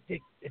get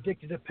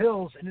addicted to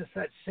pills, and it's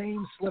that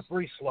same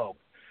slippery slope.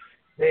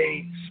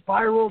 They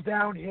spiral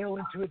downhill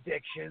into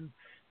addiction.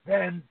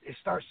 Then it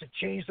starts to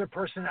change their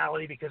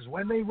personality because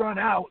when they run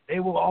out, they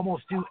will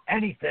almost do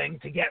anything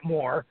to get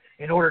more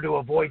in order to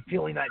avoid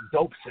feeling that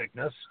dope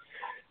sickness.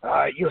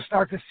 You'll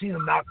start to see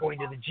them not going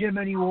to the gym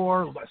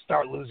anymore,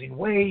 start losing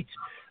weight.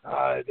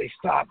 They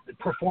stop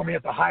performing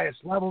at the highest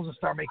levels and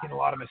start making a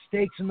lot of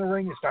mistakes in the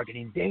ring. They start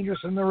getting dangerous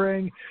in the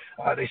ring.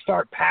 They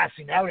start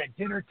passing out at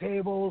dinner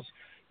tables.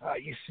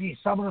 You see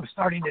some of them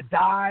starting to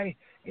die.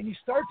 And you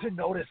start to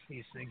notice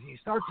these things. And you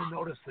start to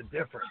notice the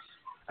difference.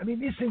 I mean,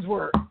 these things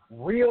were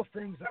real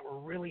things that were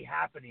really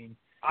happening.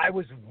 I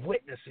was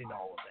witnessing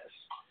all of this.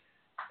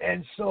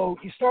 And so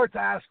you start to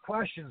ask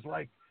questions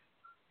like,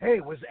 hey,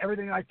 was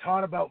everything I was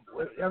taught about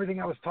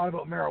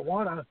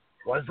marijuana,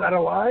 was that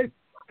a lie?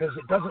 Because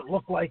it doesn't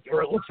look like,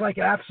 or it looks like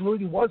it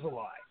absolutely was a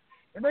lie.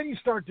 And then you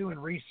start doing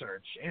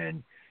research,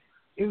 and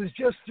it was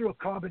just through a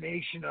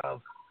combination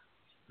of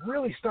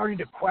really starting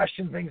to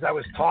question things I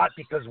was taught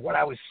because what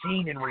I was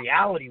seeing in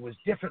reality was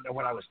different than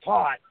what I was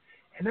taught,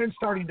 and then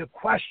starting to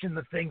question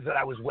the things that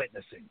I was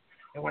witnessing.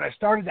 And when I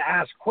started to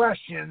ask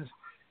questions,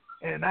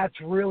 and that's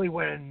really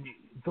when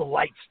the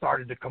light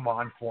started to come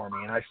on for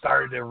me. And I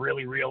started to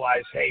really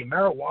realize, hey,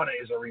 marijuana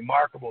is a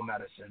remarkable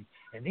medicine.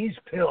 And these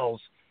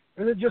pills,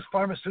 they're just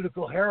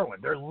pharmaceutical heroin.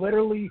 They're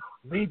literally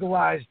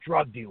legalized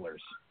drug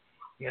dealers,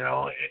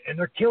 and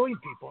they're killing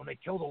people. And they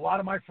killed a lot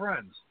of my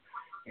friends.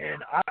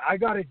 And I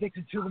got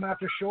addicted to them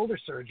after shoulder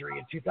surgery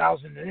in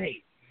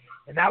 2008.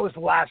 And that was the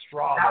last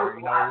straw there.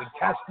 When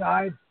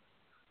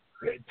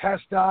Tess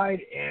died,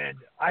 and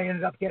I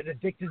ended up getting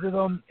addicted to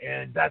them,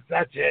 and that's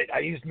it. I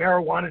used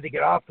marijuana to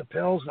get off the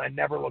pills, and I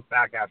never looked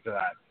back after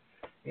that.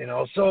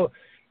 So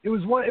it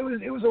was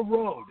a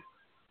road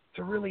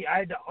to really. I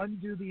had to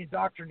undo the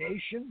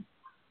indoctrination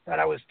that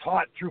I was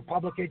taught through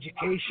public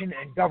education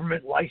and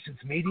government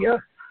licensed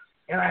media,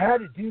 and I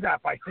had to do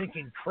that by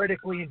thinking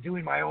critically and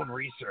doing my own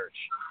research.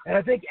 And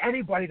I think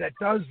anybody that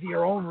does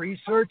their own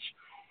research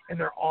and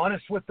they're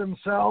honest with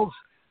themselves,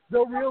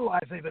 they'll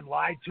realize they've been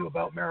lied to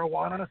about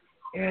marijuana.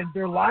 And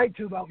they're lied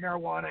to about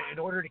marijuana in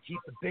order to keep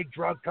the big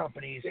drug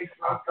companies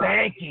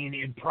banking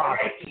in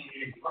profits.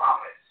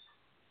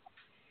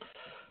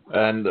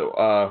 And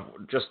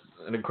just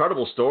an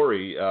incredible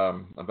story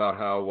about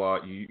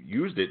how you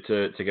used it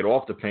to get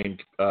off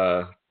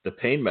the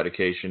pain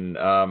medication.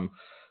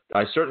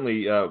 I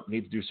certainly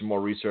need to do some more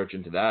research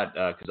into that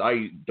because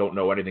I don't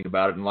know anything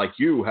about it. And like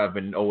you have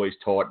been always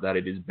taught that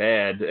it is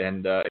bad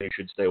and you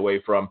should stay away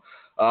from.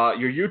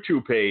 Your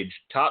YouTube page,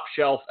 Top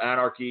Shelf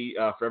Anarchy,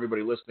 for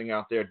everybody listening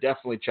out there,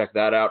 definitely check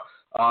that out.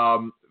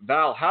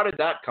 Val, how did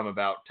that come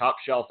about?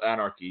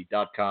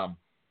 TopShelfAnarchy.com.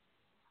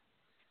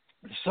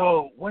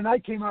 So when I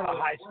came out of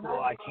high school,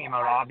 I came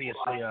out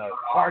obviously a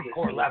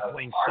hardcore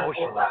left-wing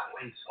socialist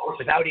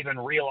without even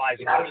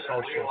realizing what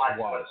socialist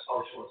was.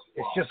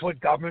 It's just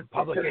what government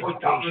public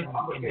education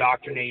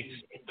indoctrinates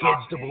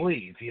kids to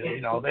believe.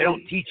 They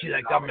don't teach you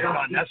that government's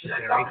not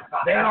necessary.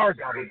 They are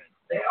government.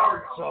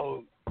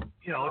 So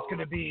it's going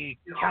to be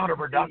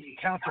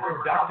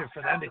counterproductive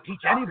for them to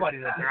teach anybody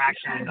that they're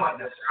actually not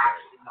necessary.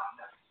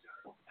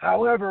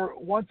 However,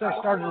 once I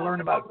started to learn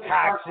about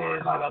taxes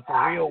and about the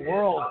real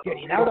world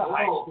getting out of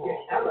high school,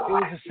 it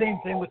was the same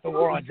thing with the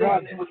war on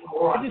drugs.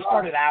 I just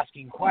started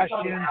asking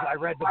questions. I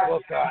read the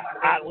book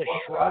Atlas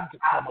Shrugged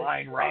from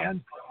Ayn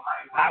Rand.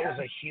 That was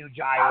a huge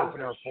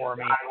eye-opener for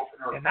me.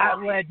 And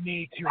that led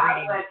me to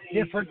reading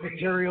different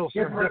materials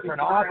from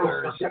different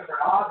authors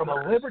from a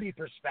liberty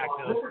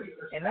perspective.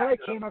 And then I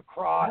came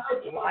across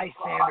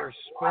Lysander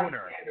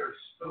Spooner,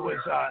 who was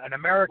an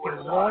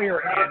American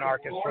lawyer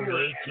anarchist from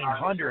the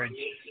 1800s,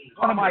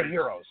 one of my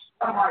heroes.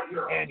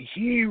 And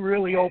he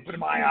really opened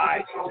my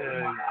eyes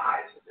to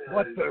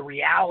what the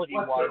reality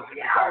was in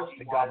regards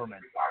to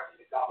government.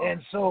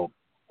 And so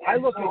I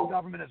look at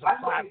government as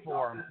a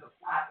platform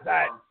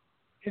that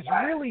is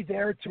really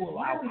there to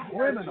allow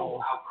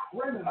criminals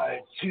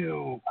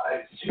to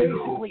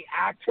basically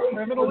act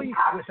criminally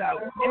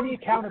without any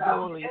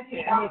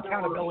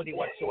accountability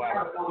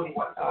whatsoever.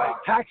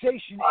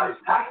 Taxation is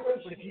theft,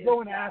 but if you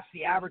go and ask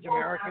the average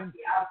American,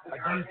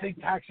 do you think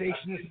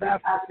taxation is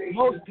theft?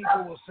 Most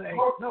people will say,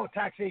 no,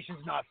 taxation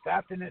is not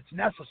theft, and it's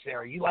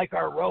necessary. You like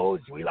our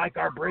roads, we like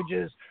our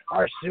bridges,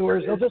 our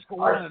sewers. They'll just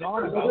go on and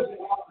on about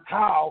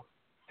how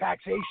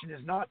taxation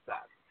is not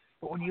theft.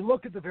 But when you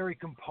look at the very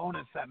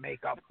components that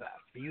make up theft,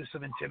 the use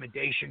of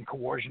intimidation,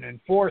 coercion, and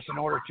force in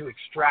order to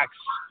extract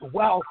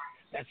wealth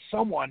that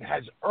someone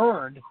has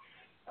earned,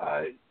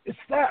 it's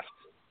theft.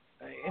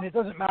 And it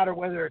doesn't matter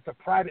whether it's a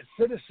private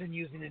citizen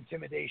using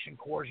intimidation,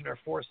 coercion, or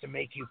force to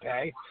make you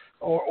pay,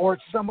 or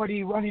it's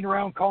somebody running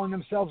around calling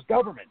themselves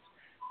government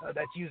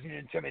that's using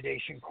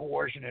intimidation,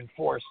 coercion, and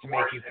force to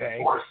make you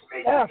pay.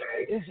 Theft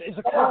is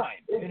a crime,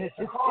 and it's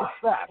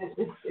theft.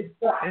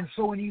 And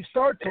so when you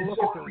start to look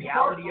at the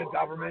reality of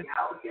government,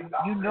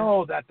 you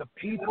know that the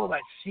people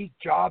that seek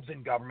jobs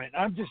in government,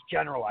 and I'm just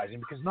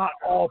generalizing because not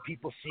all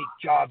people seek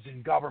jobs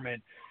in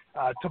government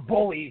to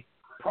bully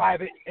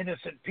private,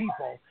 innocent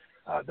people.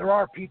 There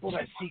are people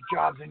that seek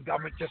jobs in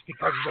government just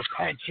because of the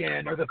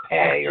pension or the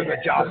pay or the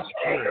job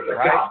security,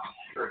 right?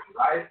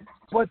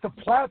 But the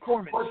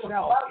platform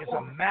itself is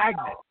a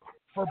magnet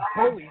for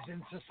bullies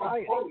in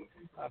society.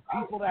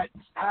 People that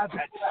have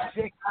that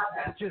sick,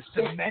 just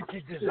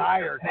demented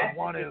desire to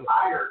want to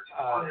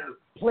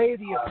play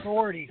the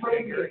authority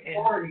figure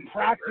and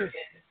practice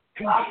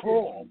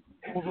control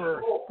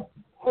over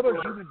other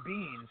human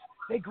beings.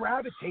 They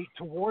gravitate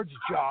towards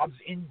jobs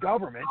in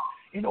government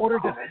in order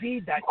to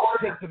feed that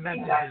sick,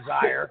 demented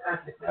desire.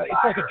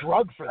 It's like a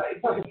drug for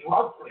them.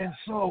 And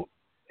so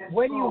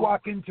when you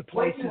walk into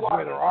places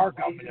where there are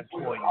government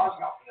employees,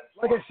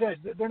 like I said,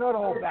 they're not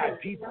all bad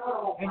people.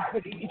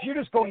 But if you're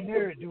just going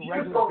there to do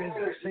regular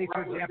business, say,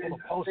 for example,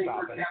 the post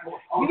office,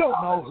 you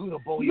don't know who the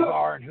bullies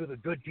are and who the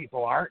good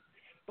people aren't.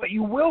 But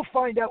you will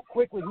find out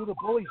quickly who the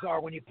bullies are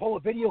when you pull a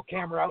video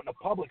camera out in a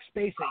public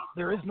space.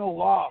 There is no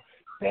law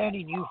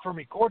banning you from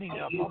recording in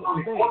a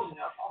public space.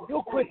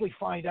 You'll quickly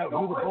find out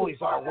who the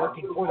bullies are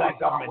working for that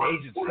government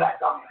agency.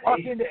 Walk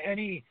into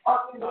any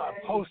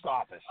post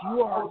office.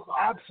 You are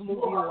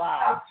absolutely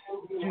allowed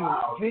to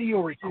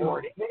video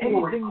record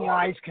anything the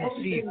eyes can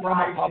see from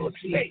a public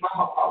space.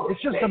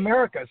 It's just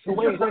America. It's the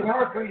way it is.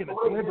 It's freedom.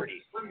 It's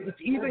liberty. It's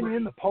even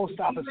in the post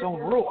office own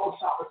rules.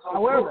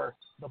 However,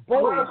 the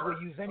bullies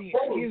will use any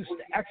excuse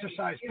to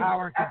exercise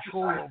power and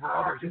control over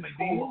other human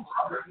beings.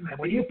 And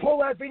when you pull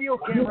that video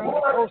camera out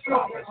of the post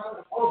office,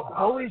 the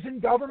bullies in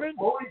government,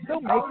 they'll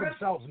make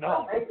themselves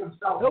known.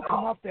 They'll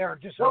come up there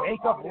and just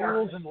make up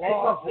rules and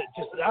laws that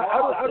just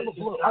out of the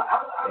blue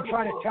and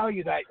try to tell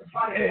you that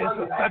it's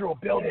a federal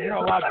building, you're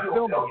not allowed to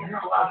film in here.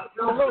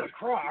 It's a little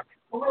crock.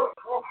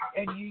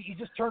 And you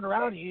just turn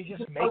around and you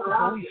just make the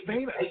bullies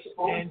famous.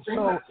 And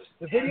so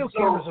the video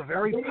camera is a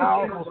very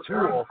powerful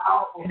tool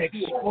in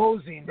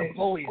exposing the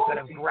bullies that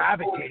have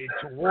gravitated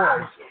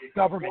towards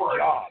government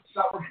jobs.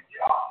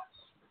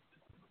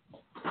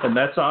 And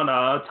that's on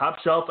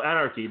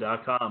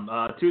TopShelfAnarchy.com.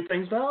 Two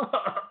things, Val.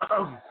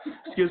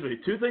 Excuse me.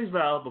 Two things,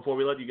 Val, before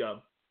we let you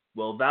go.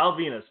 Will Val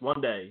Venis one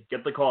day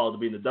get the call to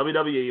be in the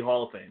WWE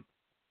Hall of Fame?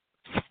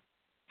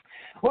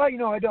 Well,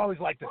 I'd always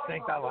like to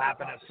think that'll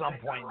happen at some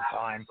point in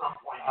time.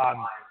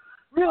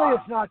 Really,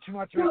 it's not too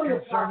much of a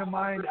concern of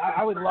mine.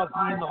 I would love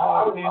to be in the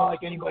Hall of Fame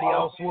like anybody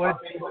else would.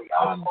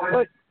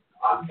 But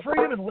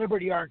freedom and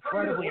liberty are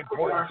incredibly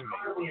important to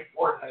me.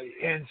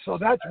 And so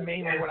that's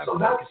mainly what I'm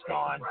focused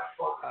on.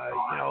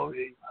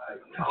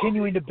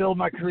 Continuing to build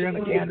my career in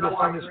the cannabis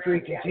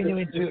industry,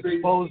 continuing to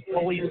expose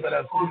bullies that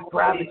have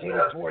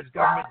gravitated towards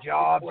government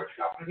jobs.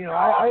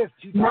 I have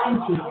two things.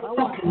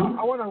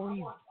 I want to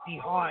leave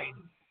behind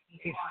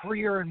a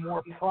freer and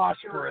more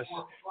prosperous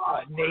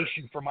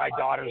nation for my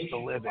daughters to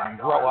live in and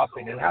grow up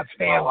in and have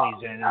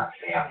families in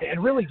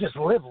and really just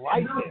live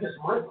life in.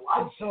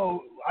 And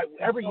so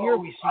every year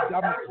we see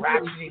government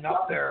ratcheting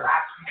up their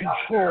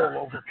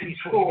control over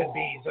peaceful human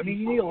beings. I mean,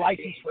 you need a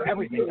license for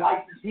everything.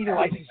 You need a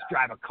license to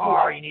drive a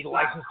car. You need a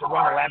license to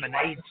run a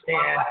lemonade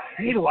stand.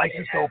 You need a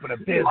license to open a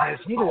business.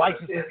 You need a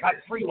license to cut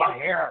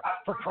freaking hair,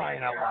 for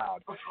crying out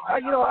loud.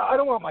 I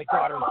don't want my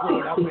daughters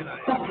growing up in a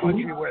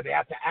country where they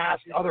have to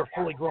ask other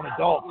fully grown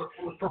adult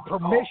for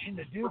permission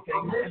to do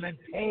things and then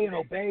pay and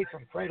obey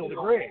from cradle to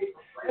grave.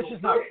 That's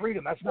just not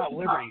freedom. That's not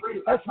liberty.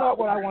 That's not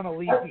what I want to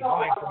leave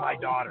behind for my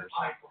daughters.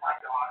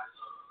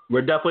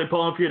 We're definitely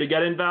pulling for you to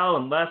get in, Val.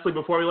 And lastly,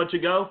 before we let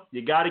you go,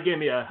 you got to give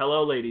me a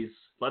hello, ladies.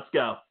 Let's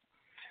go.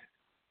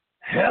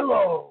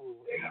 Hello,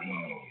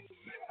 ladies.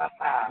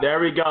 There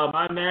we go,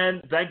 my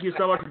man. Thank you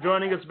so much for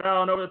joining us, Val,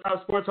 on Over the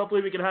Top Sports.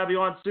 Hopefully we can have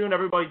you on soon.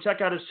 Everybody check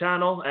out his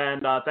channel,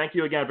 and thank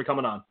you again for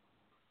coming on.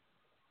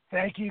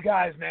 Thank you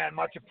guys, man.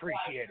 Much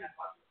appreciated.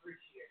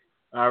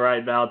 All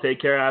right, Val. Take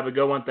care. Have a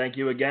good one. Thank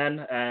you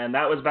again. And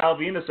that was Val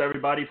Venis,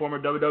 everybody,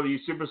 former WWE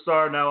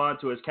superstar, now on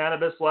to his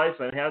cannabis life,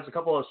 and he has a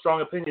couple of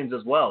strong opinions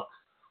as well.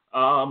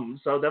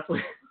 So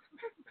definitely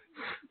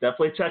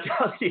check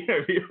out the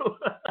interview.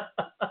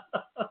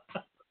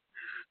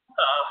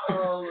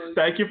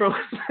 Thank you for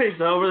listening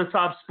to Over the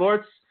Top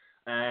Sports,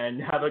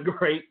 and have a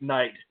great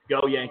night.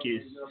 Go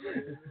Yankees.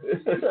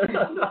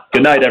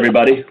 Good night,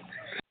 everybody.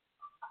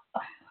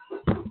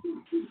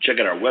 Check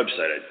out our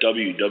website at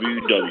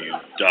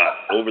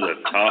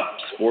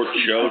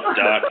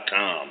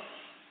www.overthetopsportshow.com.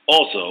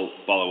 Also,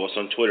 follow us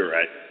on Twitter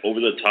at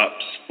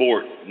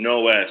OverTheTopSport,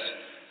 no S,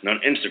 and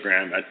on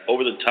Instagram at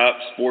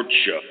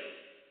OverTheTopSportsShow.